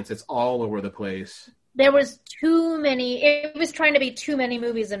any sense. It's all over the place. There was too many. It was trying to be too many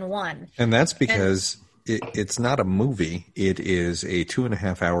movies in one. And that's because it's not a movie. It is a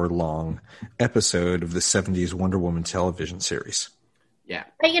 2.5 hour long episode of the 70s Wonder Woman television series. Yeah.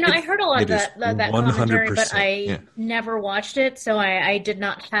 I heard a lot of that commentary, but I never watched it, so I did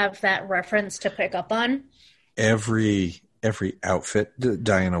not have that reference to pick up on. Every outfit that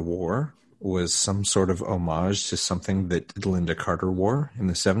Diana wore was some sort of homage to something that Linda Carter wore in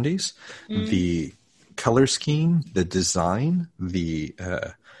the 70s. The color scheme, the design, the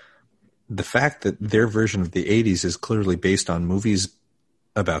fact that their version of the 80s is clearly based on movies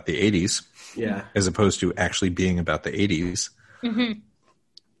about the 80s, as opposed to actually being about the 80s. Mm-hmm.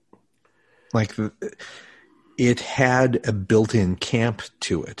 Like, it had a built-in camp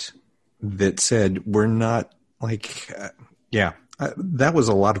to it that said, we're not like, that was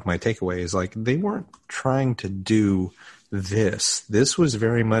a lot of my takeaway, is like, they weren't trying to do this. This was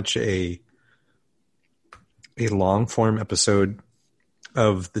very much a long-form episode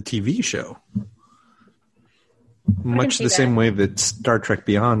of the TV show. Much the same way that Star Trek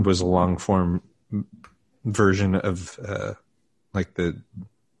Beyond was a long-form version of like the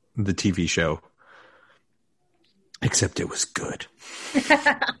TV show, except it was good.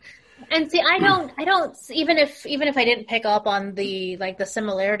 And see, I don't even if I didn't pick up on the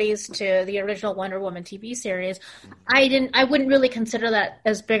similarities to the original Wonder Woman TV series, I wouldn't really consider that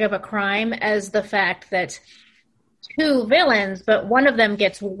as big of a crime as the fact that two villains, but one of them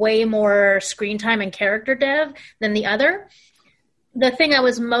gets way more screen time and character dev than the other. The thing I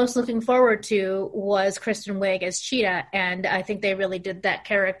was most looking forward to was Kristen Wiig as Cheetah, and I think they really did that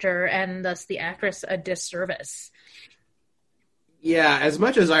character and thus the actress a disservice. Yeah, as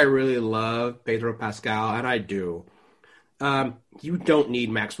much as I really love Pedro Pascal, and I do, you don't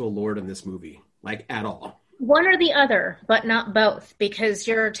need Maxwell Lord in this movie, like, at all. One or the other, but not both, because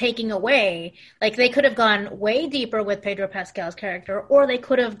you're taking away, like, they could have gone way deeper with Pedro Pascal's character, or they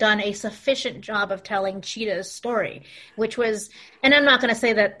could have done a sufficient job of telling Cheetah's story, which was, and I'm not going to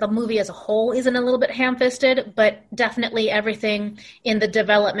say that the movie as a whole isn't a little bit ham-fisted, but definitely everything in the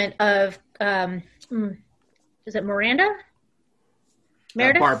development of, is it Miranda?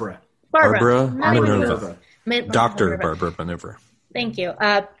 Meredith? Barbara Minerva. Dr. Barbara Minerva. Thank you.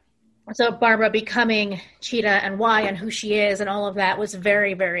 So Barbara becoming Cheetah and why and who she is and all of that was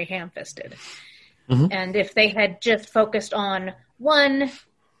very, very ham-fisted. Mm-hmm. And if they had just focused on on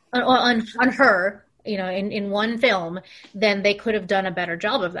her, in one film, then they could have done a better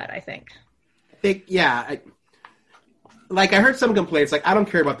job of that, I think. I heard some complaints, like, I don't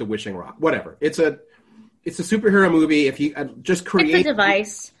care about the wishing rock. Whatever. It's a superhero movie. If you just create... It's a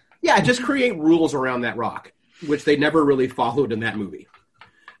device. Yeah, just create rules around that rock, which they never really followed in that movie.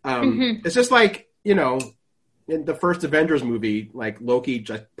 It's just like, in the first Avengers movie, like, Loki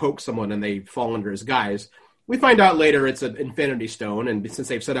just pokes someone and they fall under his guise. We find out later it's an Infinity Stone, and since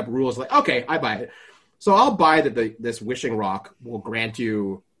they've set up rules, like, okay, I buy it. So I'll buy that this wishing rock will grant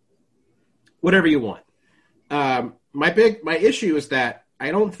you whatever you want. My issue is that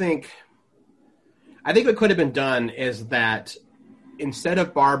I think what could have been done is that instead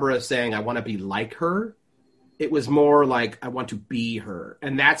of Barbara saying, I want to be like her, it was more like, I want to be her.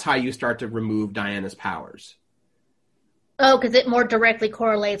 And that's how you start to remove Diana's powers. Oh, because it more directly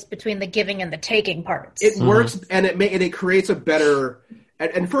correlates between the giving and the taking parts. It works, and it creates a better...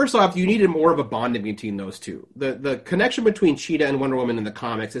 And first off, you needed more of a bonding between those two. The connection between Cheetah and Wonder Woman in the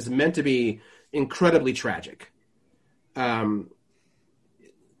comics is meant to be incredibly tragic. Barbara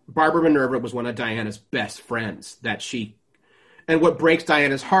Minerva was one of Diana's best friends and what breaks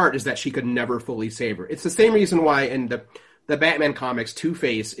Diana's heart is that she could never fully save her. It's the same reason why in the Batman comics,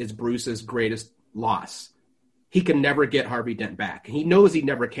 Two-Face is Bruce's greatest loss. He can never get Harvey Dent back. He knows he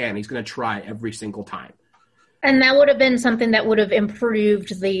never can. He's going to try every single time. And that would have been something that would have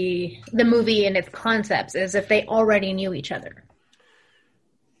improved the movie and its concepts, is if they already knew each other.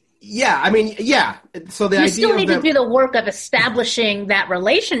 Yeah, I mean, yeah. So the you idea still need to do the work of establishing that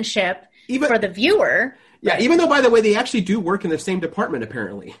relationship for the viewer. Yeah, even though, by the way, they actually do work in the same department,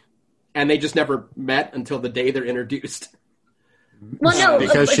 apparently. And they just never met until the day they're introduced. Well, no,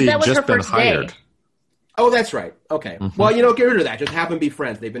 because she'd just been hired. Day. Oh, that's right. Okay. Mm-hmm. Well, get rid of that. Just have them be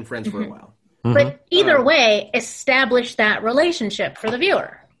friends. They've been friends for a while. Mm-hmm. But either way, establish that relationship for the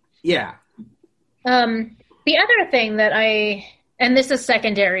viewer. Yeah. The other thing that and this is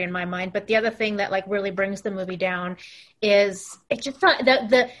secondary in my mind, but the other thing that really brings the movie down is it's just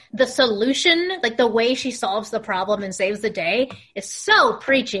the solution, like the way she solves the problem and saves the day is so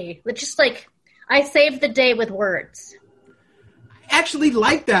preachy. It's just like, I saved the day with words. I actually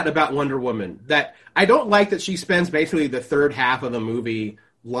like that about Wonder Woman. That I don't like that she spends basically the third half of the movie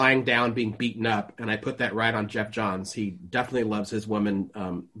lying down, being beaten up, and I put that right on Jeff Johns. He definitely loves his women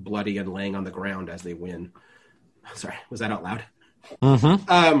bloody and laying on the ground as they win. Sorry, was that out loud?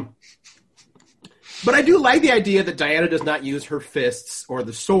 Mm-hmm. But I do like the idea that Diana does not use her fists or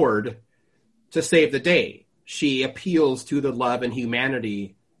the sword to save the day. She appeals to the love and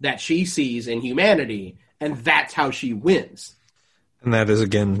humanity that she sees in humanity, and that's how she wins. And that is,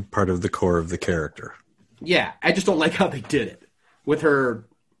 again, part of the core of the character. Yeah, I just don't like how they did it. With her,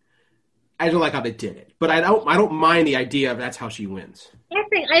 I don't like how they did it. But I don't mind the idea of that's how she wins.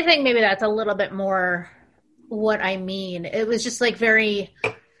 I think maybe that's a little bit more what I mean. It was just like very,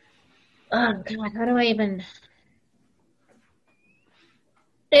 oh God, how do I even...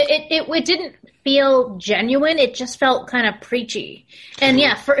 It didn't feel genuine. It just felt kind of preachy. And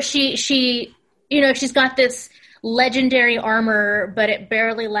yeah, she she's got this legendary armor, but it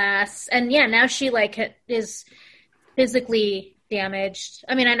barely lasts. And yeah, now she like is physically damaged.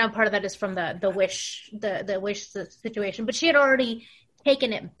 I mean, I know part of that is from the wish situation, but she had already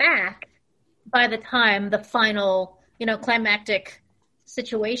taken it back by the time the final, climactic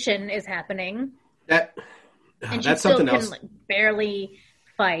situation is happening. And she that's still something can else. Barely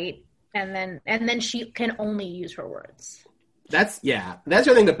fight, and then she can only use her words. That's the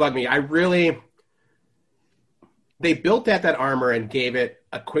thing that bugged me. They built that armor and gave it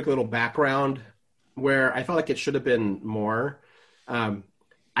a quick little background where I felt like it should have been more.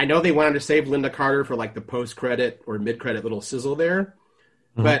 I know they wanted to save Linda Carter for like the post-credit or mid-credit little sizzle there,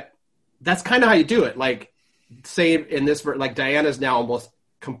 but that's kind of how you do it. Like, say in this, like Diana's now almost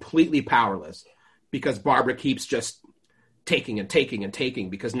completely powerless because Barbara keeps just taking and taking and taking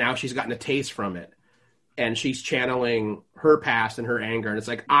because now she's gotten a taste from it. And she's channeling her past and her anger. And it's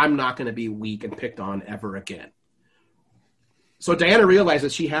like, I'm not going to be weak and picked on ever again. So Diana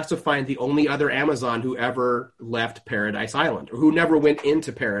realizes she has to find the only other Amazon who ever left Paradise Island, or who never went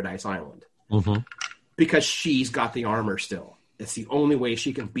into Paradise Island. Mm-hmm. Because she's got the armor still. It's the only way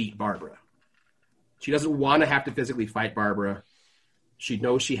she can beat Barbara. She doesn't want to have to physically fight Barbara. She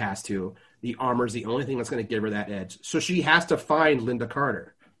knows she has to. The armor's the only thing that's going to give her that edge. So she has to find Linda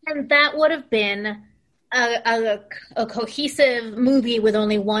Carter. And that would have been a cohesive movie with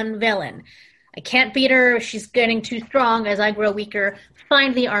only one villain. I can't beat her. She's getting too strong as I grow weaker.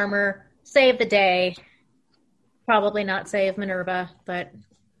 Find the armor. Save the day. Probably not save Minerva, but...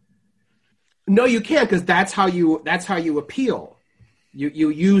 No, you can't, because that's how you appeal. You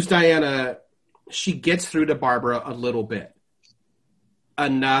use Diana. She gets through to Barbara a little bit.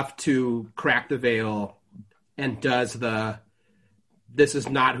 Enough to crack the veil and does this is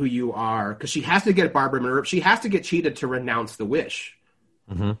not who you are. Because she has to get Barbara Minerva. She has to get cheated to renounce the wish.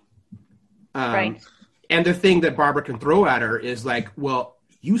 Mm-hmm. Right. And the thing that Barbara can throw at her is like, well,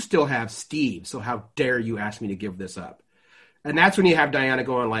 you still have Steve, so how dare you ask me to give this up? And that's when you have Diana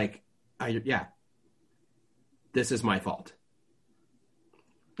going like, yeah, this is my fault.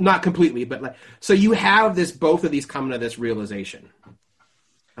 Not completely, but like, so you have both of these coming to this realization.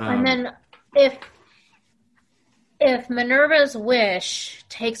 And then if Minerva's wish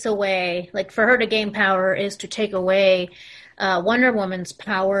takes away, like for her to gain power is to take away Wonder Woman's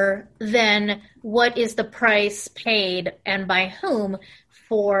power, then what is the price paid and by whom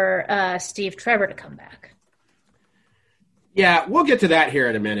for Steve Trevor to come back? Yeah, we'll get to that here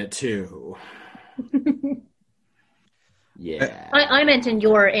in a minute too. Yeah, I meant in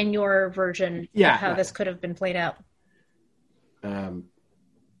your version of how this could have been played out.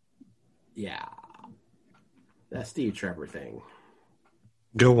 Yeah, that Steve Trevor thing.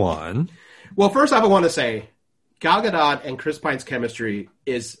 Go on. Well, first off, I want to say Gal Gadot and Chris Pine's chemistry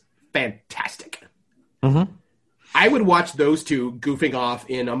is fantastic. Mm-hmm. I would watch those two goofing off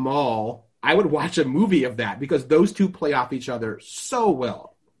in a mall. I would watch a movie of that because those two play off each other so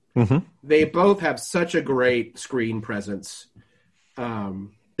well. Mm-hmm. They both have such a great screen presence that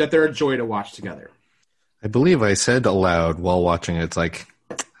they're a joy to watch together. I believe I said aloud while watching it, it's like,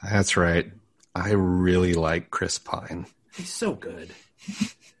 that's right. I really like Chris Pine. He's so good.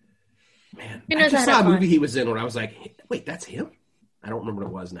 Man, I just saw a movie he was in where I was like, wait, that's him? I don't remember what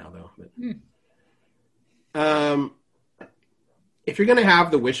it was now, though. But, if you're going to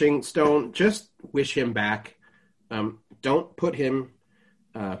have the wishing stone, just wish him back. Don't put him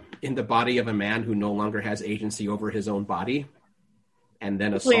in the body of a man who no longer has agency over his own body and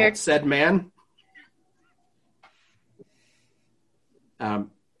then assault said man.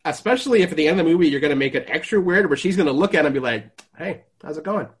 Especially if at the end of the movie you're going to make it extra weird where she's going to look at him and be like, hey, how's it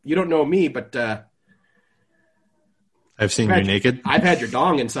going? You don't know me, but I've seen you naked. I've had your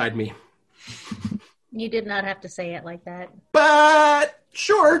dong inside me. You did not have to say it like that. But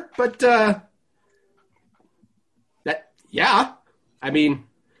sure, but yeah. I mean,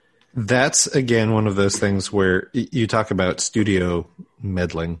 that's again one of those things where you talk about studio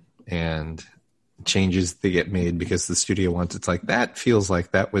meddling and changes that get made because the studio wants. It's like, that feels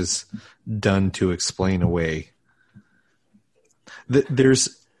like that was done to explain away.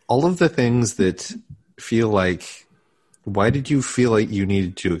 There's all of the things that feel like, why did you feel like you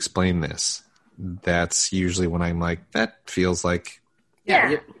needed to explain this? That's usually when I'm like, that feels like...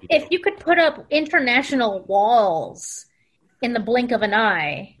 Yeah, if you could put up international walls in the blink of an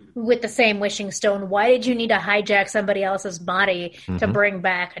eye with the same wishing stone, why did you need to hijack somebody else's body to bring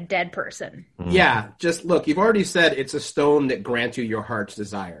back a dead person? Yeah, just look, you've already said it's a stone that grants you your heart's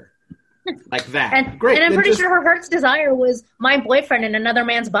desire. Like that. And, Great. And I'm pretty sure her heart's desire was my boyfriend in another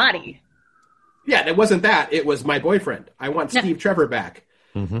man's body. Yeah, it wasn't that. It was my boyfriend. I want Steve Trevor back.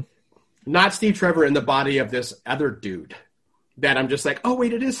 Mm-hmm. Not Steve Trevor in the body of this other dude. That I'm just like, oh,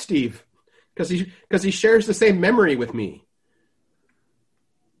 wait, it is Steve. Because he shares the same memory with me.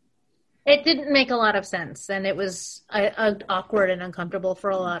 It didn't make a lot of sense, and it was awkward and uncomfortable for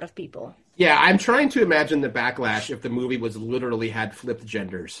a lot of people. Yeah, I'm trying to imagine the backlash if the movie was literally had flipped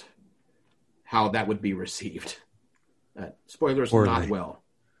genders. How that would be received. Spoilers, poorly. Not well.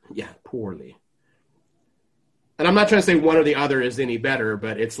 Yeah, poorly. And I'm not trying to say one or the other is any better,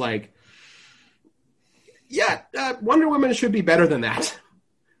 but it's like, yeah, Wonder Woman should be better than that.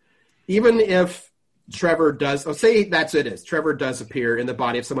 Even if Trevor does, say that's it is, Trevor does appear in the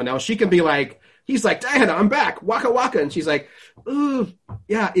body of someone else, she can be like, he's like, Diana, I'm back, waka waka, and she's like, ooh,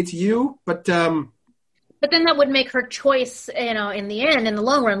 yeah, it's you, but then that would make her choice, in the end, in the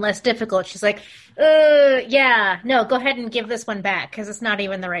long run, less difficult. She's like, yeah, no, go ahead and give this one back, because it's not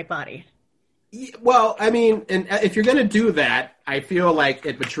even the right body. Well, I mean, and if you're going to do that, I feel like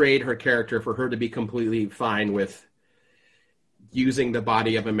it betrayed her character for her to be completely fine with using the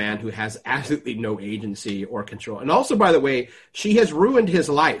body of a man who has absolutely no agency or control. And also, by the way, she has ruined his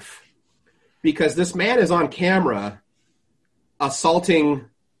life because this man is on camera assaulting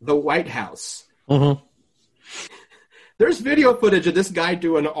the White House. Mm-hmm. There's video footage of this guy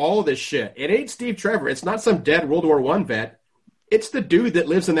doing all this shit. It ain't Steve Trevor. It's not some dead World War I vet. It's the dude that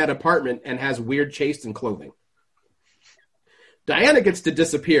lives in that apartment and has weird chaste and clothing. Diana gets to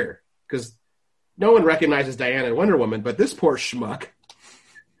disappear because no one recognizes Diana and Wonder Woman, but this poor schmuck,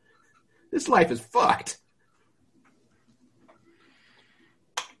 this life is fucked.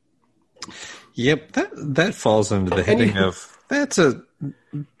 Yep, that falls under the heading of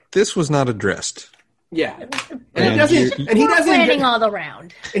this was not addressed. Yeah, and he doesn't planning all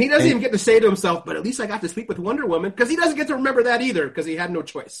around, and he doesn't even get to say to himself, "But at least I got to sleep with Wonder Woman," because he doesn't get to remember that either because he had no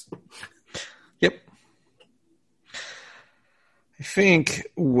choice. Yep. I think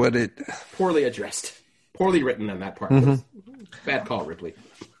poorly addressed, poorly written on that part. Mm-hmm. Bad call, Ripley.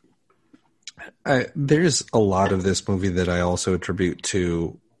 There's a lot of this movie that I also attribute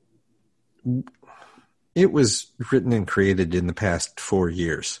to. It was written and created in the past 4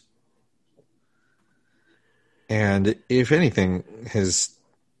 years. And if anything has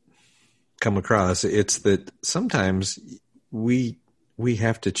come across, it's that sometimes we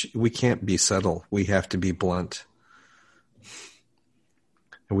have to, we can't be subtle. We have to be blunt.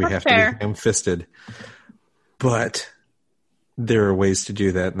 And we have to be ham-fisted. But there are ways to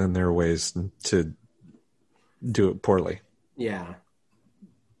do that, and then there are ways to do it poorly. Yeah.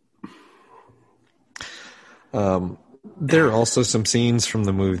 There are also some scenes from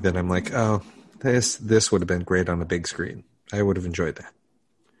the movie that I'm like, oh, this would have been great on the big screen. I would have enjoyed that.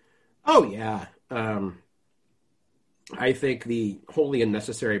 Oh, yeah. I think the wholly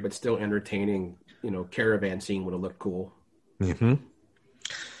unnecessary but still entertaining, caravan scene would have looked cool. Mm-hmm.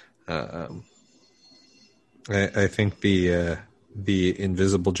 I think the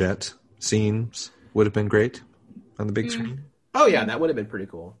invisible jet scenes would have been great on the big screen. Oh, yeah, that would have been pretty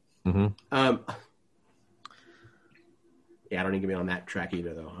cool. Mm-hmm. Yeah, I don't even get me on that track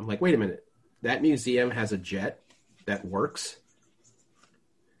either, though. I'm like, wait a minute. That museum has a jet that works?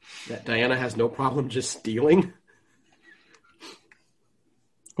 That Diana has no problem just stealing?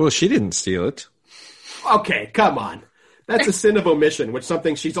 Well, she didn't steal it. Okay, come on. That's a sin of omission, which is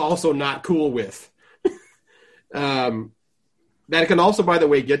something she's also not cool with. That can also, by the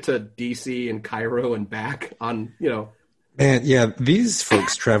way, get to D.C. and Cairo and back on, And yeah, these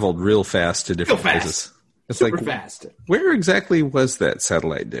folks traveled real fast to different places. It's super like, fast. Where exactly was that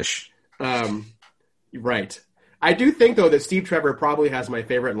satellite dish? Right. I do think, though, that Steve Trevor probably has my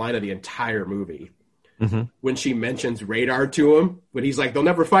favorite line of the entire movie. Mm-hmm. When she mentions radar to him, when he's like, they'll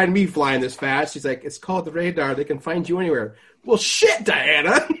never find me flying this fast. She's like, it's called the radar. They can find you anywhere. Well, shit,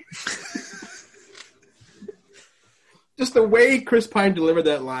 Diana. Just the way Chris Pine delivered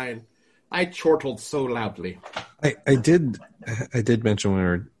that line, I chortled so loudly. I did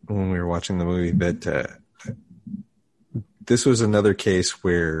mention when we were watching the movie that this was another case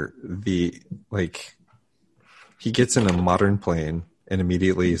where the Like, he gets in a modern plane and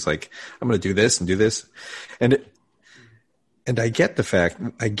immediately he's like, I'm going to do this and do this. And I get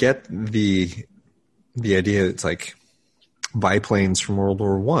the idea. It's like biplanes from World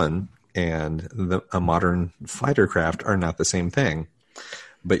War I and a modern fighter craft are not the same thing.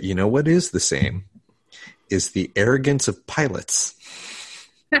 But you know what is the same? Is the arrogance of pilots.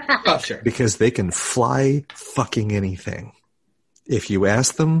 Oh, sure. Because they can fly fucking anything. If you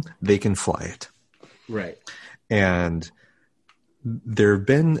ask them, they can fly it. Right. And there have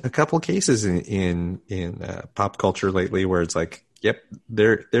been a couple cases in pop culture lately where it's like, yep,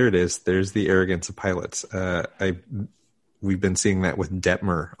 there it is. There's the arrogance of pilots. We've been seeing that with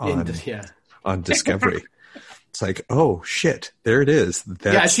Detmer on Discovery. It's like, oh shit, there it is.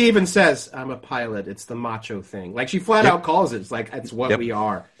 Yeah, she even says, "I'm a pilot." It's the macho thing. Like she flat out calls it. It's like it's what we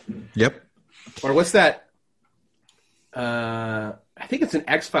are. Yep. Or what's that? I think it's an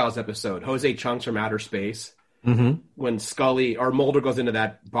X-Files episode. Jose Chunks from Outer Space. Mm-hmm. When Scully or Mulder goes into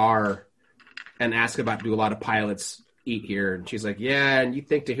that bar and asks about, do a lot of pilots eat here? And she's like, yeah, and you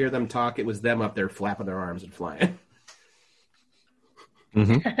think to hear them talk, it was them up there flapping their arms and flying.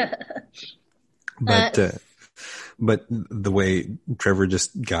 Mm-hmm. But the way Trevor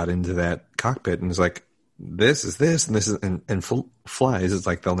just got into that cockpit and was like, this is this and this is and flies, it's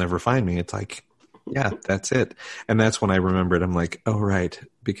like, they'll never find me. It's like, yeah, that's it. And that's when I remembered. I'm like, oh, right,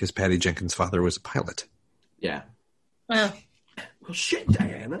 because Patty Jenkins' father was a pilot. Yeah. Well, shit,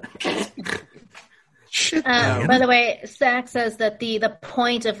 Diana. Shit, Diana. By the way, Zach says that the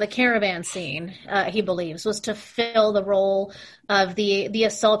point of the caravan scene, he believes, was to fill the role of the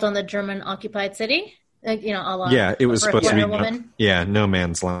assault on the German-occupied city. A la it was supposed to be no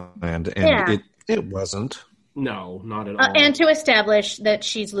man's land, and it wasn't. No, not at all. And to establish that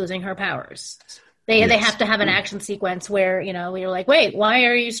she's losing her powers. They have to have an action sequence where, you're like, wait, why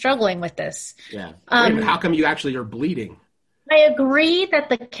are you struggling with this? Yeah. How come you actually are bleeding? I agree that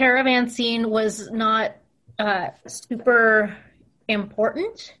the caravan scene was not super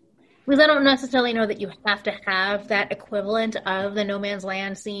important, because I don't necessarily know that you have to have that equivalent of the No Man's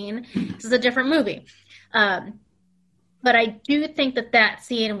Land scene. This is a different movie. But I do think that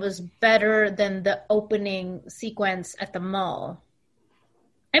scene was better than the opening sequence at the mall.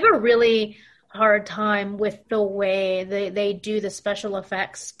 I have a really hard time with the way they do the special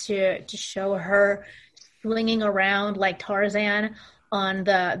effects to show her swinging around like Tarzan on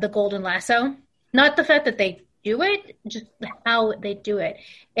the golden lasso. Not the fact that they do it, just how they do it.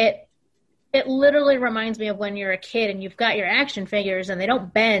 It literally reminds me of when you're a kid and you've got your action figures and they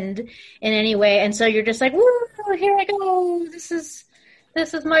don't bend in any way, and so you're just like, woo, here I go, this is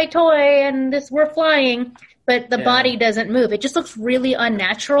my toy and we're flying, but the body doesn't move. It just looks really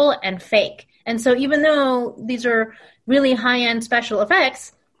unnatural and fake. And so even though these are really high-end special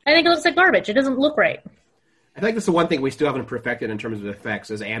effects, I think it looks like garbage. It doesn't look right. I think that's the one thing we still haven't perfected in terms of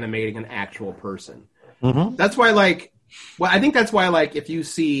effects is animating an actual person. Mm-hmm. That's why, I think that's why, if you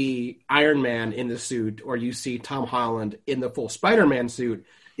see Iron Man in the suit or you see Tom Holland in the full Spider-Man suit,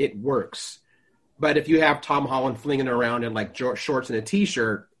 it works. But if you have Tom Holland flinging around in, shorts and a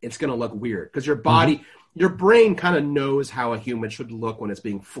T-shirt, it's going to look weird. Because your body, your brain kind of knows how a human should look when it's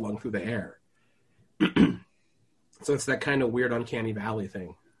being flung through the air. So it's that kind of weird uncanny valley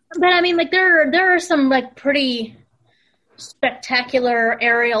thing. But, I mean, there are some, pretty spectacular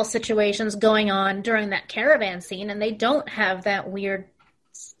aerial situations going on during that caravan scene, and they don't have that weird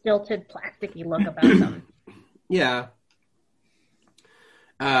stilted plasticky look about them. Yeah.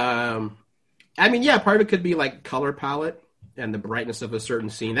 Part of it could be color palette and the brightness of a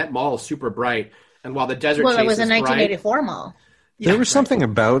certain scene. That mall is super bright, and while the desert chase it was a is 1984 bright, mall. There was something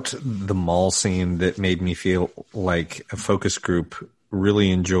about the mall scene that made me feel like a focus group really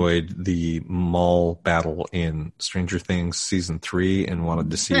enjoyed the mall battle in Stranger Things season 3 and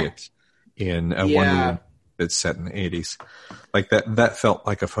wanted to see it in a Wonder Woman that's set in the 80s. That felt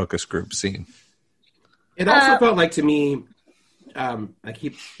like a focus group scene. It also felt like, to me, I'm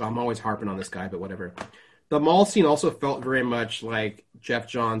always harping on this guy, but whatever. The mall scene also felt very much like Jeff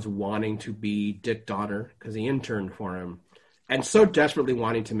Johns wanting to be Dick Donner because he interned for him and so desperately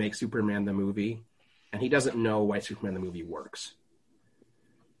wanting to make Superman the movie, and he doesn't know why Superman the movie works.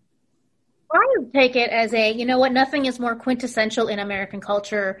 I would take it as nothing is more quintessential in American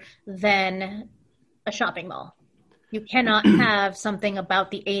culture than a shopping mall. You cannot have something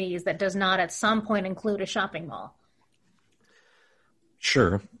about the 80s that does not at some point include a shopping mall.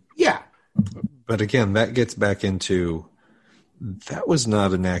 Sure. Yeah. But again, that gets back into, that was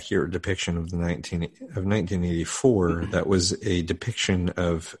not an accurate depiction of 1984. That was a depiction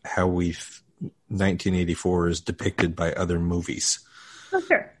of how 1984 is depicted by other movies. Oh,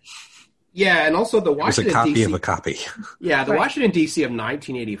 sure. Yeah, and also the Washington, it was a copy D.C. of a copy. Yeah, the Washington, D.C. of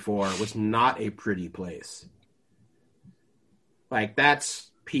 1984 was not a pretty place. Like, that's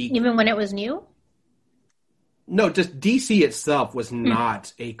peak. Even when it was new? No, just D.C. itself was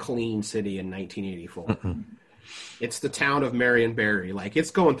not a clean city in 1984. Mm-mm. It's the town of Marionberry. Like,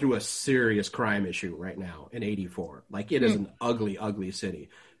 it's going through a serious crime issue right now in 84. Like, it is an ugly, ugly city.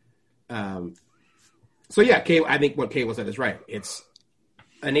 So, yeah, I think what Cable said is right. It's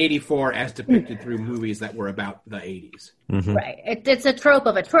an 84 as depicted through movies that were about the 80s. Mm-hmm. Right. It's a trope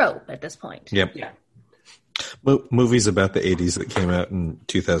of a trope at this point. Yep. Yeah. Movies about the 80s that came out in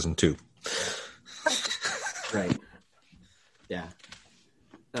 2002. Right. Yeah.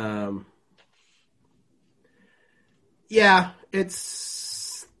 Yeah,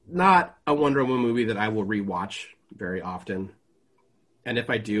 it's not a Wonder Woman movie that I will rewatch very often. And if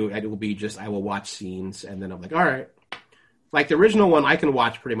I do, it will be just I will watch scenes and then I'm like, all right. Like the original one, I can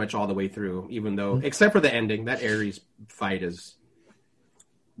watch pretty much all the way through, even though, except for the ending, that Ares fight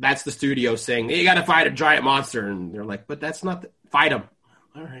that's the studio saying, hey, you got to fight a giant monster. And they're like, but that's not, fight him.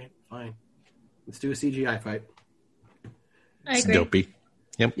 All right, fine. Let's do a CGI fight. I agree. It's dopey.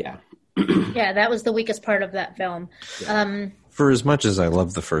 Yep. Yeah. Yeah, that was the weakest part of that film. Yeah. For as much as I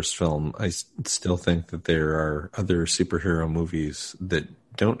love the first film, I still think that there are other superhero movies that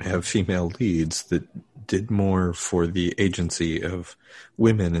don't have female leads that did more for the agency of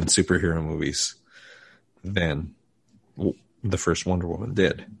women in superhero movies than the first Wonder Woman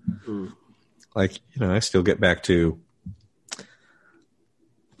did. Mm. Like, I still get back to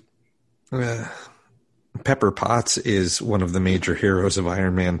Pepper Potts is one of the major heroes of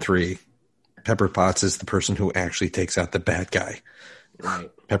Iron Man 3. Pepper Potts is the person who actually takes out the bad guy. Right.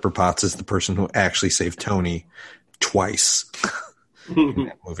 Pepper Potts is the person who actually saved Tony twice in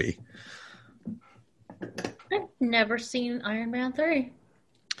that movie. I've never seen Iron Man 3.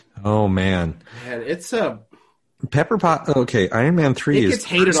 Oh, man. Man, it's a... Pepper Potts... Okay, Iron Man 3 it gets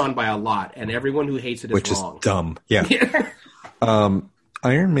hated on by a lot, and everyone who hates it is wrong. Which is dumb. Yeah.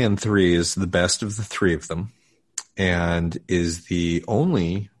 Iron Man 3 is the best of the three of them and is the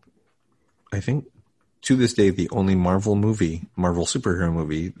only, I think, to this day, the only Marvel superhero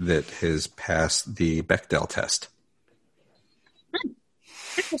movie that has passed the Bechdel test.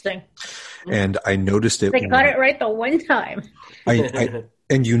 Interesting. And I noticed it. They got it right the one time.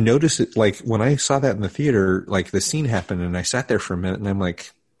 And you notice it, like, when I saw that in the theater, like, the scene happened, and I sat there for a minute, and I'm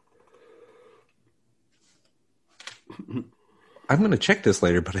like, I'm going to check this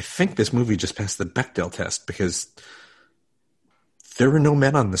later, but I think this movie just passed the Bechdel test because there were no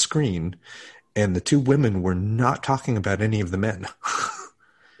men on the screen, and the two women were not talking about any of the men.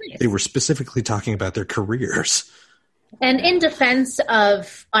 They were specifically talking about their careers. And in defense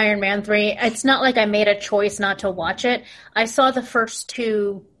of Iron Man 3, it's not like I made a choice not to watch it. I saw the first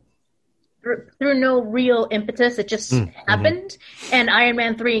two through no real impetus. It just happened. And Iron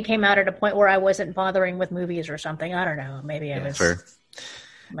Man 3 came out at a point where I wasn't bothering with movies or something. I don't know. Maybe I was. Fair.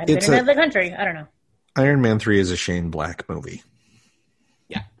 Might have been in the country. I don't know. Iron Man 3 is a Shane Black movie.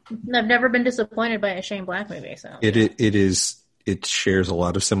 Yeah. I've never been disappointed by a Shane Black movie. So It shares a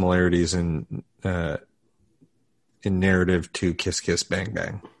lot of similarities in narrative to Kiss Kiss Bang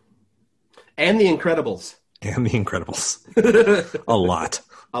Bang. And The Incredibles. A lot.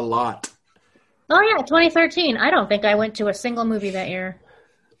 A lot. Oh, yeah, 2013. I don't think I went to a single movie that year.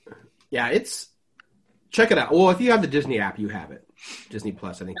 Yeah, check it out. Well, if you have the Disney app, you have it. Disney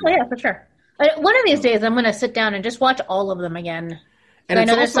Plus, I think. Oh, yeah, for sure. One of these days, I'm going to sit down and just watch all of them again. And I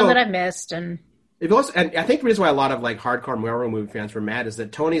know there's some that I've missed. And I think the reason why a lot of like hardcore Marvel movie fans were mad is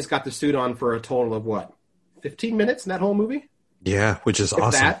that Tony's got the suit on for a total of what? 15 minutes in that whole movie? Yeah, which is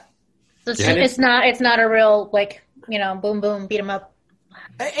awesome. So it's not a real, like, boom, boom, beat 'em up.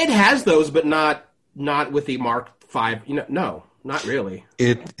 It has those, but not with the Mark V. No, not really.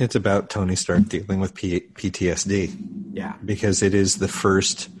 It's about Tony Stark dealing with PTSD. Yeah. Because it is the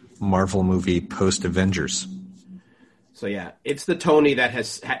first Marvel movie post-Avengers. So, yeah, it's the Tony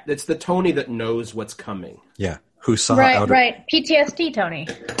that knows what's coming. Yeah. Who saw Right. PTSD, Tony.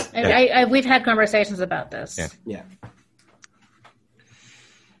 Yeah. We've had conversations about this. Yeah.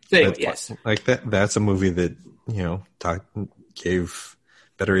 So, yes. Like that's a movie that, gave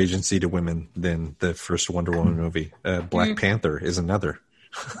better agency to women than the first Wonder Woman movie. Black Panther is another.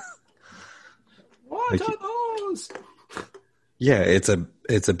 What are those? Yeah, it's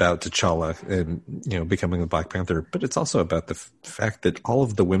about T'Challa and becoming the Black Panther, but it's also about the fact that all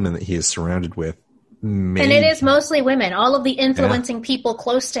of the women that he is surrounded with. And it is mostly women. All of the influencing people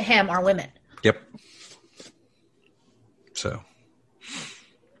close to him are women. Yep. So,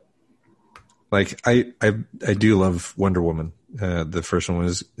 like, I do love Wonder Woman, The first one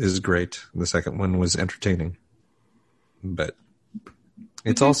is great. The second one was entertaining. But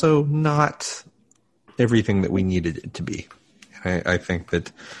it's also not everything that we needed it to be. I think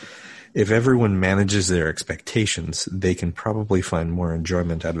that if everyone manages their expectations, they can probably find more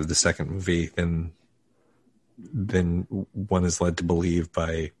enjoyment out of the second movie than one is led to believe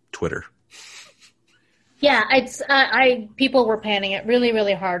by Twitter. Yeah, people were panning it really,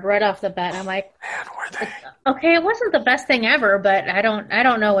 really hard right off the bat. I'm like, man, were they? Okay, it wasn't the best thing ever, but I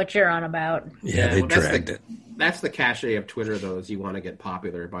don't know what you're on about. Yeah, they dragged it. That's the cachet of Twitter, though, is you want to get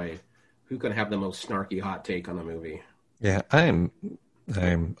popular by who can have the most snarky hot take on a movie. Yeah, I'm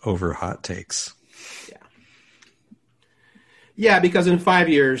over hot takes. Yeah, because in 5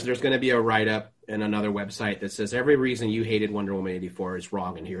 years, there's going to be a write-up in another website that says every reason you hated Wonder Woman 84 is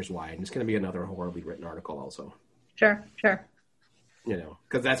wrong, and here's why. And it's going to be another horribly written article also. Sure. You know,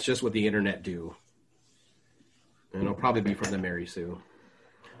 because that's just what the internet do. And it'll probably be from the Mary Sue.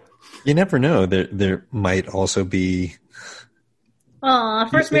 You never know. There might also be... Aw,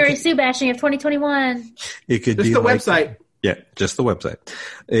 first Mary Sue bashing of 2021. It could just be the website. Yeah, just the website.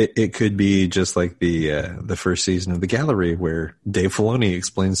 It could be just like the first season of The Gallery, where Dave Filoni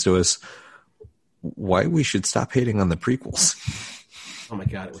explains to us why we should stop hating on the prequels. Oh my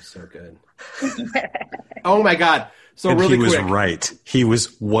God, it was so good. Oh my God. So and really he was quick. right. He was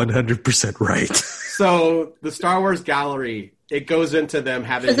 100% right. So the Star Wars Gallery, it goes into them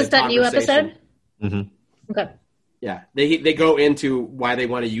having Is this that new episode? Mm-hmm. Okay. Yeah, they go into why they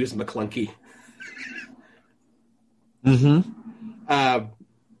want to use McClunky. Mm-hmm.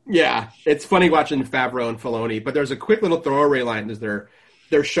 Yeah, it's funny watching Favreau and Filoni, but there's a quick little throwaway line as they're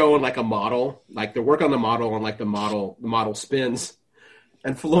showing like a model, like they're working on the model and like the model spins.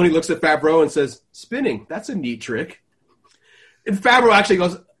 And Filoni looks at Favreau and says, "Spinning, that's a neat trick." And Favreau actually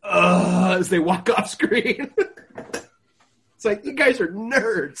goes, "Ugh," as they walk off screen. It's like, you guys are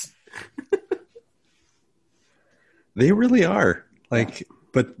nerds. They really are. Like,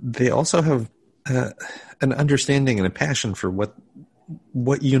 but they also have an understanding and a passion for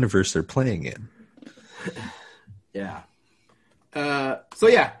what universe they're playing in. Yeah. So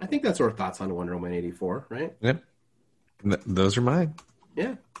yeah, I think that's our thoughts on Wonder Woman 84, right? Yep. Those are mine.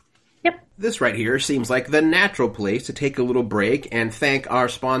 Yeah. Yep. This right here seems like the natural place to take a little break and thank our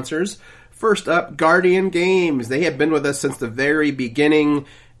sponsors. First up, Guardian Games. They have been with us since the very beginning,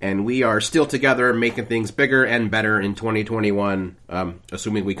 and we are still together making things bigger and better in 2021,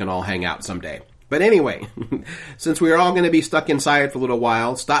 assuming we can all hang out someday. But anyway, since we are all going to be stuck inside for a little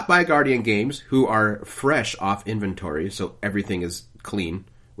while, stop by Guardian Games, who are fresh off inventory, so everything is clean,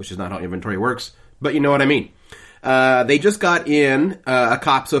 which is not how inventory works, but you know what I mean. They just got in a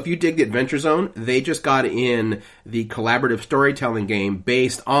cop. So if you dig the Adventure Zone, they just got in the collaborative storytelling game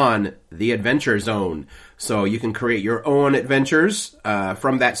based on the Adventure Zone. So you can create your own adventures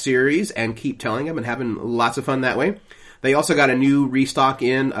from that series and keep telling them and having lots of fun that way. They also got a new restock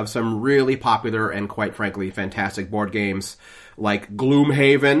in of some really popular and quite frankly fantastic board games like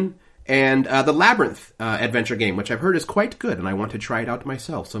Gloomhaven and the Labyrinth adventure game, which I've heard is quite good, and I want to try it out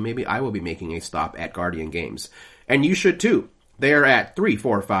myself. So maybe I will be making a stop at Guardian Games. And you should too. They are at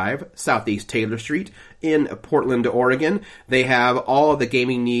 345 Southeast Taylor Street in Portland, Oregon. They have all of the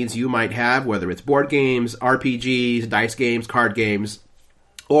gaming needs you might have, whether it's board games, RPGs, dice games, card games,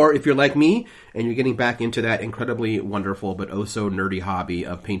 or if you're like me and you're getting back into that incredibly wonderful but oh so nerdy hobby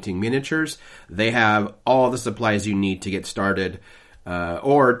of painting miniatures, they have all the supplies you need to get started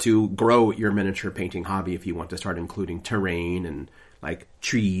or to grow your miniature painting hobby if you want to start including terrain and like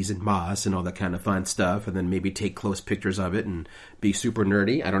trees and moss and all that kind of fun stuff, and then maybe take close pictures of it and be super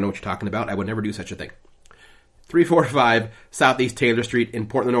nerdy. I don't know what you're talking about. I would never do such a thing. 345 Southeast Taylor Street in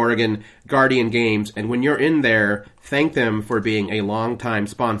Portland, Oregon, Guardian Games. And when you're in there, thank them for being a longtime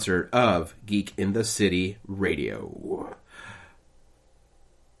sponsor of Geek in the City Radio.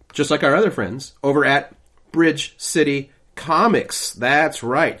 Just like our other friends over at Bridge City Comics. That's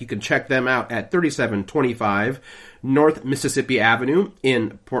right. You can check them out at 3725 North Mississippi Avenue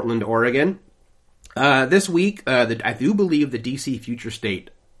in Portland, Oregon. This week, I do believe the DC Future State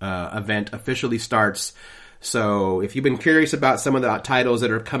event officially starts. So if you've been curious about some of the titles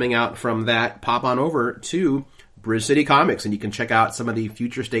that are coming out from that, pop on over to Bridge City Comics and you can check out some of the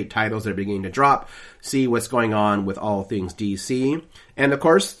Future State titles that are beginning to drop, see what's going on with all things DC. And of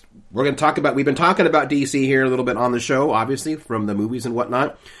course, we've been talking about DC here a little bit on the show, obviously, from the movies and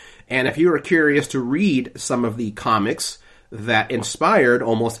whatnot. And if you are curious to read some of the comics that inspired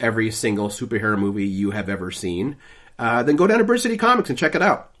almost every single superhero movie you have ever seen, then go down to Bridge City Comics and check it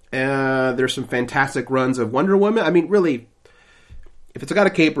out. There's some fantastic runs of Wonder Woman. I mean, really, if it's got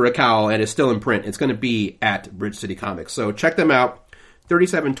a cape or a cowl and it's still in print, it's going to be at Bridge City Comics. So check them out.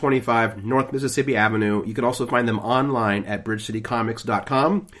 3725 North Mississippi Avenue. You can also find them online at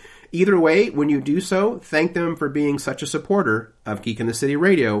bridgecitycomics.com. Either way, when you do so, thank them for being such a supporter of Geek in the City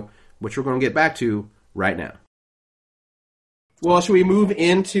Radio, which we're going to get back to right now. Well, should we move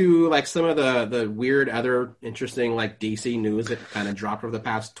into like some of the weird other interesting like DC news that kind of dropped over the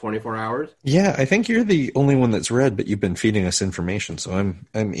past 24 hours? Yeah, I think you're the only one that's read, but you've been feeding us information, so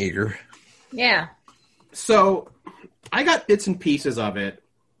I'm eager. Yeah. So I got bits and pieces of it.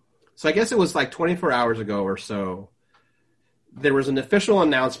 So I guess it was like 24 hours ago or so. There was an official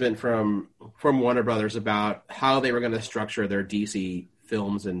announcement from Warner Brothers about how they were going to structure their DC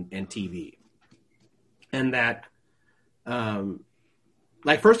films and TV. And that,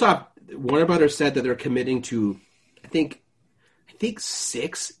 like, first off, Warner Brothers said that they're committing to, I think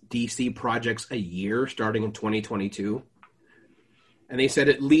 6 DC projects a year starting in 2022. And they said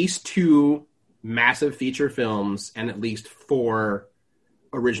at least 2 massive feature films and at least 4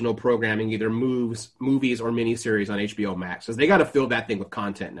 original programming, either movies or miniseries on HBO Max. So they got to fill that thing with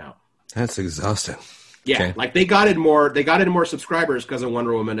content now. That's exhausting. Yeah, okay. Like they got in more subscribers because of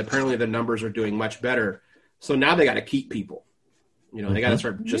Wonder Woman. Apparently the numbers are doing much better. So now they got to keep people. You know, they got to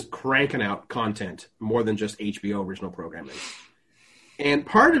start just cranking out content more than just HBO original programming. And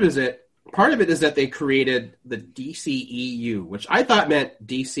part of it is that they created the DCEU, which I thought meant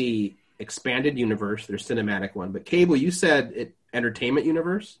DC Expanded Universe, their cinematic one. But Cable, you said it Entertainment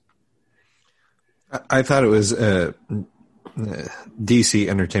Universe? I thought it was DC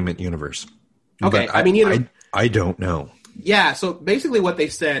Entertainment Universe. Okay, but I don't know. Yeah, so basically what they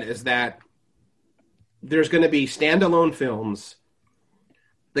said is that there's going to be standalone films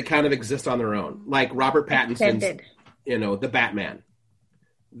that kind of exist on their own, like Robert Pattinson's, The Batman.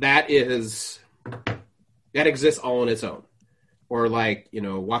 That exists all on its own. Or like,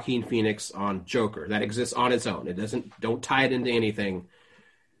 Joaquin Phoenix on Joker. That exists on its own. Don't tie it into anything.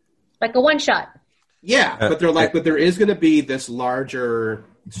 Like a one-shot. Yeah, but there is going to be this larger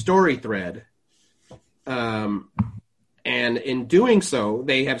story thread. And in doing so,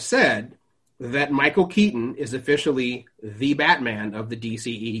 they have said that Michael Keaton is officially the Batman of the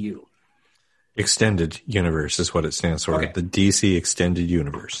DCEU. Extended Universe is what it stands for. Okay. The DC Extended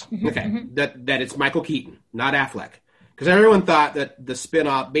Universe. Okay, that it's Michael Keaton, not Affleck. Because everyone thought that the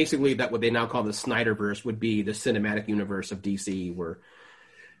spin-off, basically that what they now call the Snyderverse, would be the cinematic universe of DC where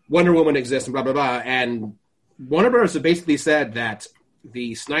Wonder Woman exists and blah, blah, blah. And Warner Bros. Have basically said that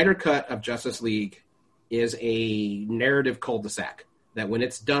the Snyder cut of Justice League is a narrative cul-de-sac. That when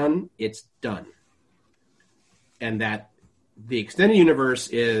it's done, it's done. And that the extended universe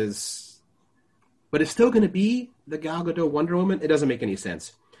is... But it's still going to be the Gal Gadot Wonder Woman? It doesn't make any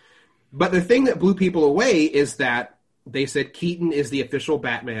sense. But the thing that blew people away is that they said Keaton is the official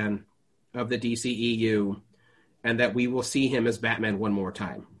Batman of the DCEU and that we will see him as Batman one more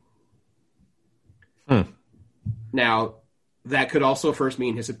time. Now, that could also first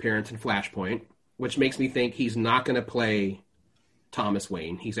mean his appearance in Flashpoint, which makes me think he's not going to play Thomas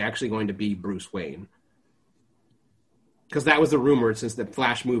Wayne. He's actually going to be Bruce Wayne. Because that was the rumor since the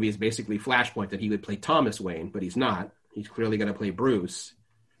Flash movie is basically Flashpoint, that he would play Thomas Wayne, but he's not. He's clearly going to play Bruce.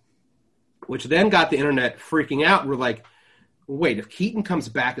 Which then got the internet freaking out. We're like, wait, if Keaton comes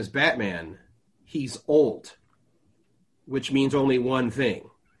back as Batman, he's old. Which means only one thing.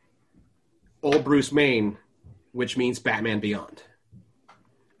 Old Bruce Wayne, which means Batman Beyond.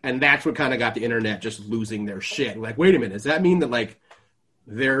 And that's what kind of got the internet just losing their shit. Like, wait a minute, does that mean that, like,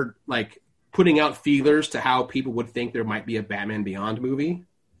 they're, like, putting out feelers to how people would think there might be a Batman Beyond movie?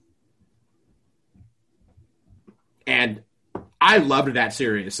 And I loved that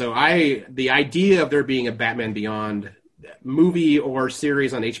series. So the idea of there being a Batman Beyond movie or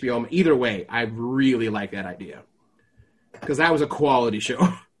series on HBO, either way, I really like that idea. Because that was a quality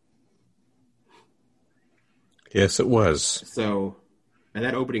show. Yes, it was. So, and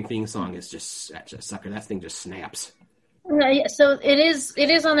that opening theme song is just sucker. That thing just snaps. So it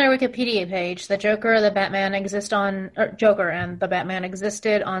is on their Wikipedia page. The Joker and the Batman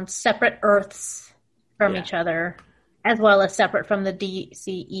existed on separate Earths from each other, as well as separate from the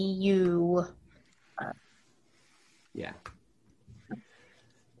DCEU. Yeah.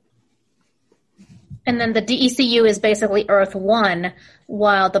 And then the DCEU is basically Earth 1,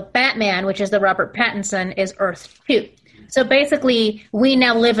 while the Batman, which is the Robert Pattinson, is Earth 2. So basically, we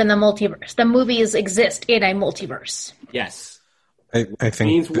now live in the multiverse. The movies exist in a multiverse. Yes. I think...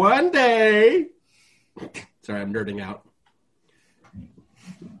 Means one day... Sorry, I'm nerding out.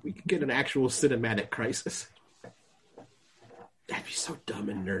 We could get an actual cinematic crisis. That'd be so dumb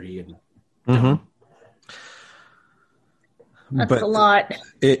and nerdy and dumb. That's a lot.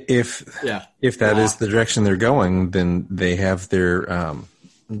 If that is the direction they're going, then they have their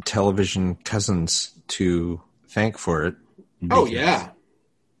television cousins to thank for it. Oh, yeah.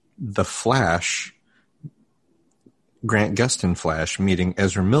 The Flash, Grant Gustin Flash meeting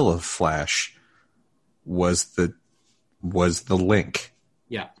Ezra Miller Flash was the link.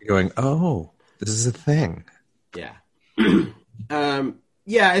 Yeah. Going, oh, this is a thing. Yeah.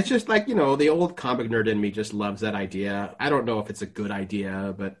 Yeah, it's just like, the old comic nerd in me just loves that idea. I don't know if it's a good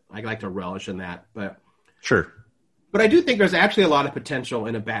idea, but I like to relish in that. But sure. But I do think there's actually a lot of potential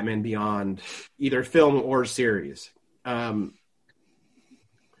in a Batman Beyond, either film or series. Think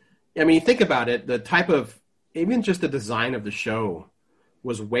about it. The type of, even just the design of the show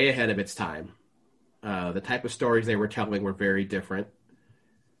was way ahead of its time. The type of stories they were telling were very different.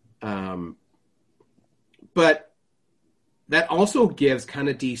 But that also gives kind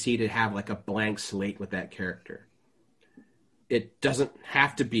of DC to have like a blank slate with that character. It doesn't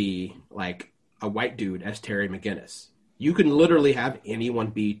have to be like a white dude as Terry McGinnis. You can literally have anyone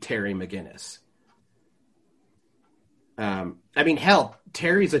be Terry McGinnis. Hell,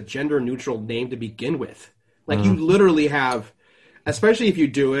 Terry's a gender neutral name to begin with. Like you literally have, especially if you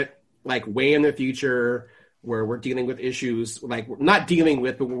do it like way in the future, where we're dealing with issues, like we're not dealing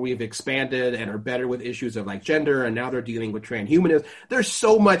with, but where we've expanded and are better with issues of like gender, and now they're dealing with transhumanism. There's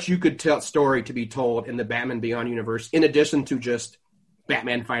so much you could tell story to be told in the Batman Beyond universe, in addition to just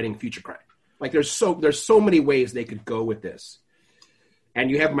Batman fighting future crime. Like there's so many ways they could go with this.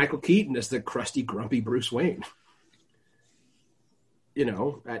 And you have Michael Keaton as the crusty, grumpy Bruce Wayne.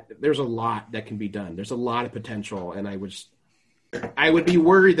 There's a lot that can be done. There's a lot of potential, and I would be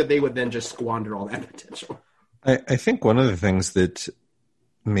worried that they would then just squander all that potential. I think one of the things that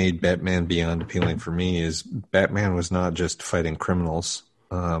made Batman Beyond appealing for me is Batman was not just fighting criminals.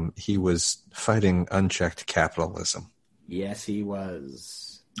 He was fighting unchecked capitalism. Yes, he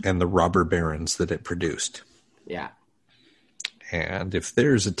was. And the robber barons that it produced. Yeah. And if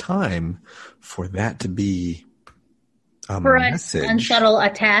there's a time for that to be a message. Unsubtle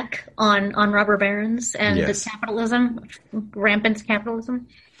attack on robber barons and the capitalism, rampant capitalism.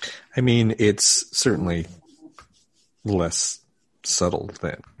 It's certainly less subtle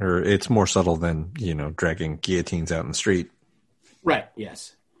it's more subtle than, dragging guillotines out in the street. Right,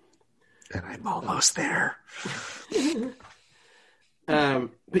 yes. And I'm almost there.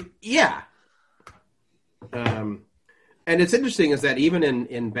 But yeah. And it's interesting is that even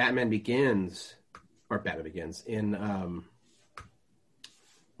in Batman Begins, in oh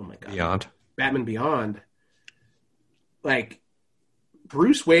my god, Batman Beyond, like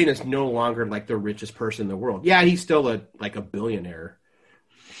Bruce Wayne is no longer like the richest person in the world. Yeah, he's still a billionaire,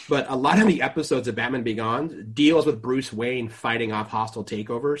 but a lot of the episodes of Batman Beyond deals with Bruce Wayne fighting off hostile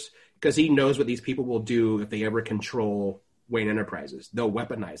takeovers because he knows what these people will do if they ever control Wayne Enterprises. They'll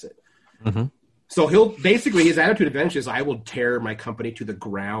weaponize it. Mm-hmm. So his attitude eventually is, I will tear my company to the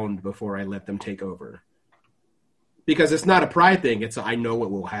ground before I let them take over. Because it's not a pride thing. It's I know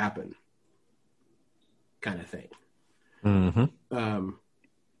what will happen kind of thing. Mm-hmm.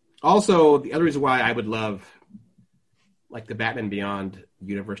 Also, the other reason why I would love like the Batman Beyond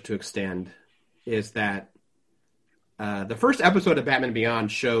universe to extend is that the first episode of Batman Beyond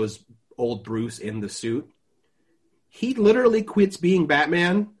shows old Bruce in the suit. He literally quits being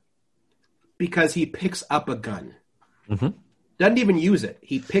Batman because he picks up a gun. Mm-hmm. Doesn't even use it.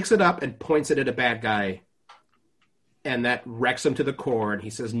 He picks it up and points it at a bad guy, and that wrecks him to the core, and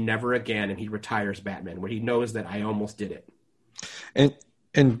he says, never again, and he retires Batman, where he knows that I almost did it.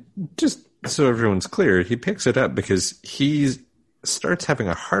 And just so everyone's clear, he picks it up because he starts having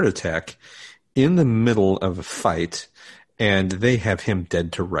a heart attack in the middle of a fight, and they have him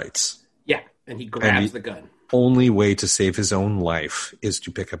dead to rights. Yeah, and he grabs the gun. Only way to save his own life is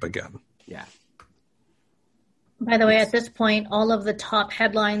to pick up a gun. Yeah. By the way, at this point, all of the top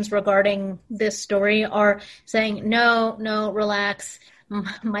headlines regarding this story are saying, no, relax.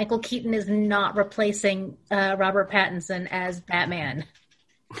 Michael Keaton is not replacing Robert Pattinson as Batman.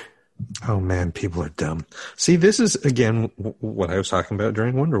 Oh, man, people are dumb. See, this is, again, what I was talking about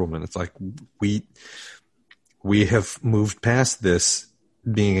during Wonder Woman. It's like we have moved past this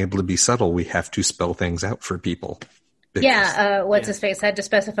being able to be subtle. We have to spell things out for people. What's his face had to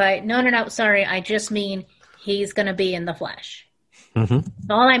specify, no, sorry, I just mean he's going to be in The Flash. Mm-hmm. That's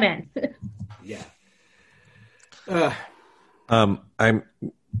all I meant. Yeah. I'm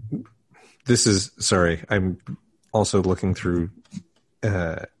also looking through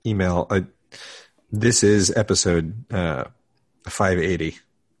email. This is episode 580.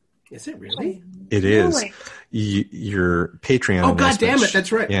 Is it really? It is. Your Patreon. Oh, God damn it.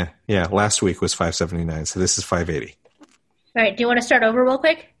 That's right. Yeah. Last week was 579, so this is 580. All right, do you want to start over real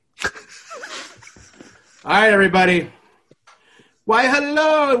quick? All right, everybody. Why,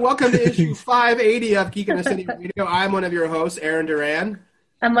 hello, and welcome to issue 580 of Geek in the City Radio. I'm one of your hosts, Aaron Duran.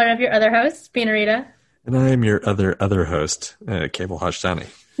 I'm one of your other hosts, Pina Rita. And I am your other host, Cable Hashtani.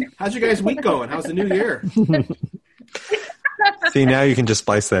 How's your guys' week going? How's the new year? See, now you can just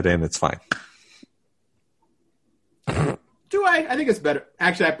splice that in. It's fine. Do I? I think it's better.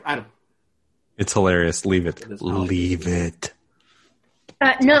 Actually, I don't. It's hilarious. Leave it. Leave it.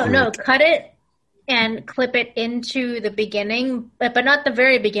 No, cut it and clip it into the beginning, but not the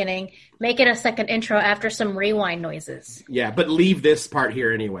very beginning. Make it a second intro after some rewind noises. Yeah, but leave this part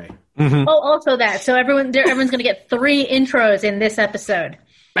here anyway. Mm-hmm. Oh, also that. So everyone's going to get 3 intros in this episode.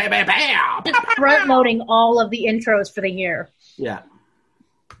 Bam, bam, bam. Just front-loading all of the intros for the year. Yeah.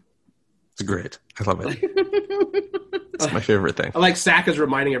 It's great. I love it. It's my favorite thing. I like Saka's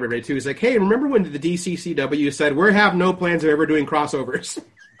reminding everybody, too. He's like, hey, remember when the DCCW said, we have no plans of ever doing crossovers?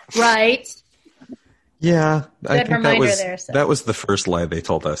 Right. Yeah. I think there, that was the first lie they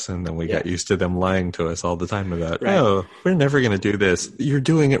told us, and then we got used to them lying to us all the time about, oh, we're never going to do this. You're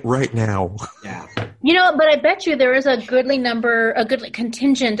doing it right now. Yeah. You know, but I bet you there is a goodly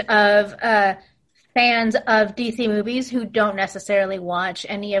contingent of fans of DC movies who don't necessarily watch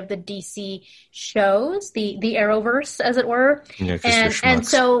any of the DC shows, the Arrowverse, as it were. Yeah, and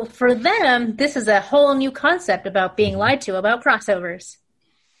so for them, this is a whole new concept about being lied to about crossovers.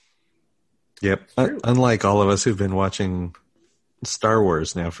 Yep. Unlike all of us who've been watching Star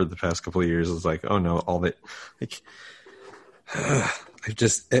Wars now for the past couple of years, it's like, oh no, all that, like, I've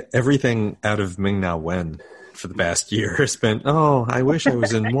just, everything out of Ming-Na Wen for the past year has been, oh, I wish I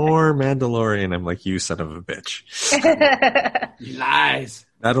was in more Mandalorian. I'm like, you son of a bitch. You lies.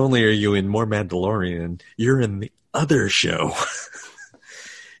 Not only are you in more Mandalorian, you're in the other show.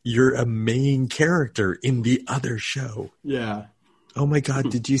 You're a main character in the other show. Yeah. Oh my God,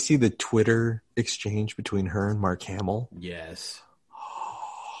 did you see the Twitter exchange between her and Mark Hamill? Yes.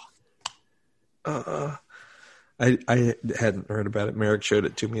 I hadn't heard about it. Merrick showed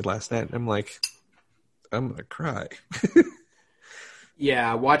it to me last night, and I'm like, I'm going to cry.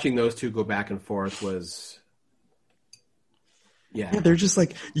 Yeah, watching those two go back and forth was... Yeah, they're just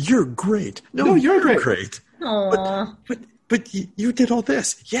like, you're great. No, you're great. Aww. But you did all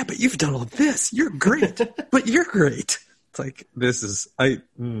this. Yeah, but you've done all this. You're great. But you're great. It's like, this is, yep.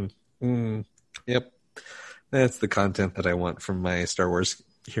 That's the content that I want from my Star Wars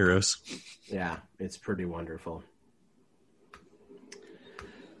heroes. Yeah, it's pretty wonderful.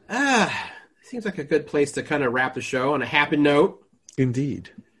 Seems like a good place to kind of wrap the show on a happy note. Indeed.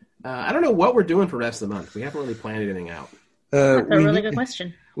 I don't know what we're doing for the rest of the month. We haven't really planned anything out. That's a really good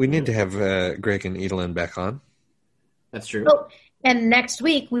question. We need to have Greg and Edelin back on. That's true. Oh, and next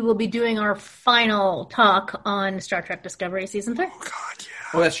week we will be doing our final talk on Star Trek Discovery Season 3. Oh, God, yeah.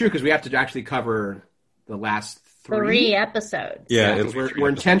 Oh, that's true, because we have to actually cover the last 3 episodes. Yeah, we're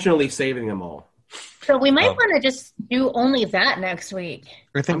intentionally saving them all. So we might want to just do only that next week.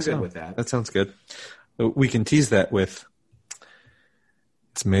 I think I'm so. good with that. That sounds good. We can tease that with,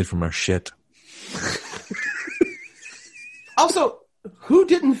 it's made from our shit. Also, who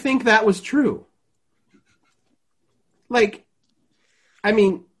didn't think that was true? Like, I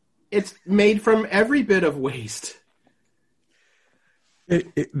mean, it's made from every bit of waste.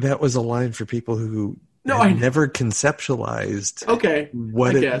 That was a line for people who never conceptualized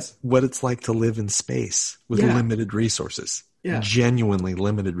what it's like to live in space with limited resourses. Yeah. Genuinely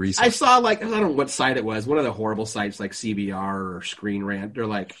limited resources. I saw, like, I don't know what site it was, one of the horrible sites like CBR or Screen Rant. They're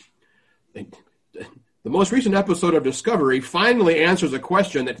like, the most recent episode of Discovery finally answers a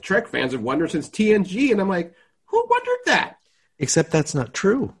question that Trek fans have wondered since TNG. And I'm like, who wondered that? Except that's not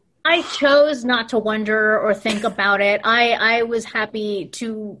true. I chose not to wonder or think about it. I was happy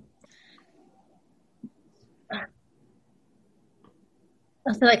to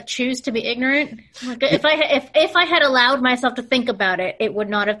choose to be ignorant. Like, if I had allowed myself to think about it, it would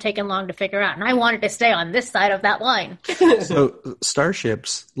not have taken long to figure out. And I wanted to stay on this side of that line. So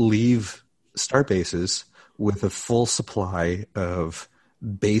starships leave starbases with a full supply of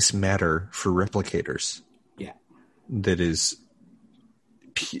base matter for replicators. Yeah. That is,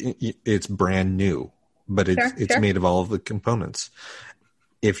 it's brand new, but it's made of all of the components.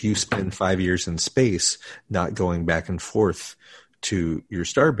 If you spend 5 years in space not going back and forth to your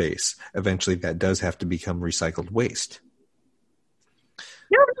starbase, eventually that does have to become recycled waste.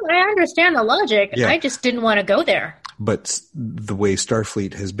 No, I understand the logic. Yeah. I just didn't want to go there. But the way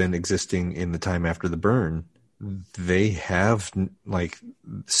Starfleet has been existing in the time after the burn, they have, like,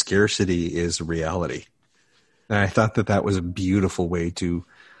 scarcity is a reality. And I thought that was a beautiful way to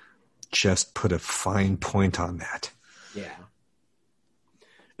just put a fine point on that. Yeah.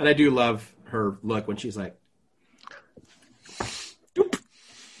 And I do love her look when she's like, doop.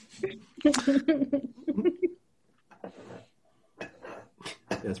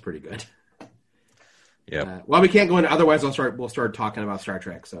 That's pretty good. Yeah. Well, we can't go into. Otherwise, we'll start talking about Star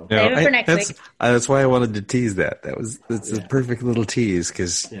Trek. So save it for next week. That's why I wanted to tease that. That's a perfect little tease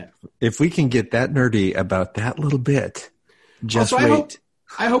because if we can get that nerdy about that little bit, just wait.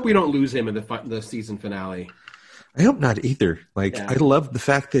 I hope we don't lose him in the season finale. I hope not either. I love the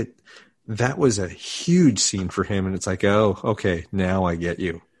fact that was a huge scene for him, and it's like, oh, okay, now I get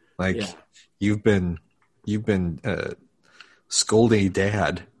you. You've been scoldy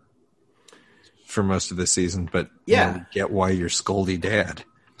dad for most of the season, but now we get why you're scoldy dad.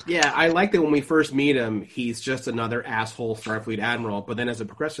 Yeah, I like that when we first meet him, he's just another asshole Starfleet admiral. But then as it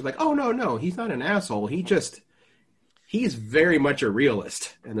progresses, like, oh no, he's not an asshole. He's very much a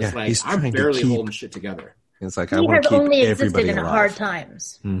realist, and it's I'm barely holding shit together. It's like I want to keep only everybody existed in alive. hard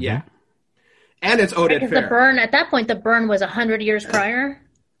times. Mm-hmm. Yeah, and it's Oded Fair. The burn at that point, the burn was 100 years prior.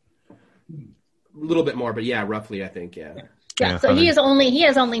 A little bit more, but yeah, roughly, I think, yeah. Yeah, so he has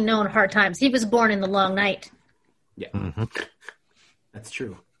only known hard times. He was born in the long night. Yeah, that's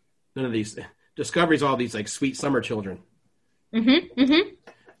true. None of these Discovery's all these sweet summer children. Mm-hmm. Mm-hmm.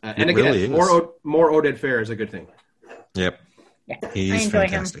 And again, really more Oded Fair is a good thing. Yep. Yeah, he's I enjoy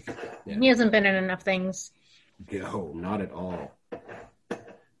fantastic. him. Yeah. He hasn't been in enough things. No, not at all.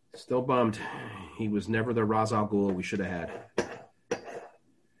 Still bummed. He was never the Ra's al Ghul we should have had.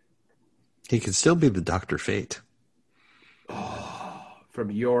 He could still be the Dr. Fate. Oh,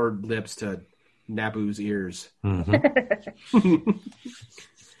 from your lips to Naboo's ears. Mm-hmm.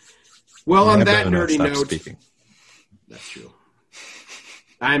 Well, on that nerdy note, speaking. That's true.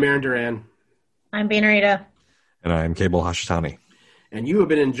 I'm Aaron Duran. I'm Beanarita. And I'm Cable Hashitani. And you have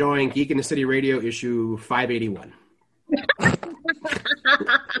been enjoying Geek in the City Radio issue 581.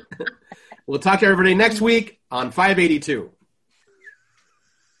 We'll talk to everybody next week on 582.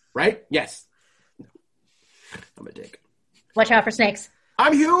 Right? Yes. I'm a dick. Watch out for snakes.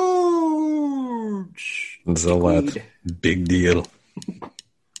 I'm huge. So what? Big deal.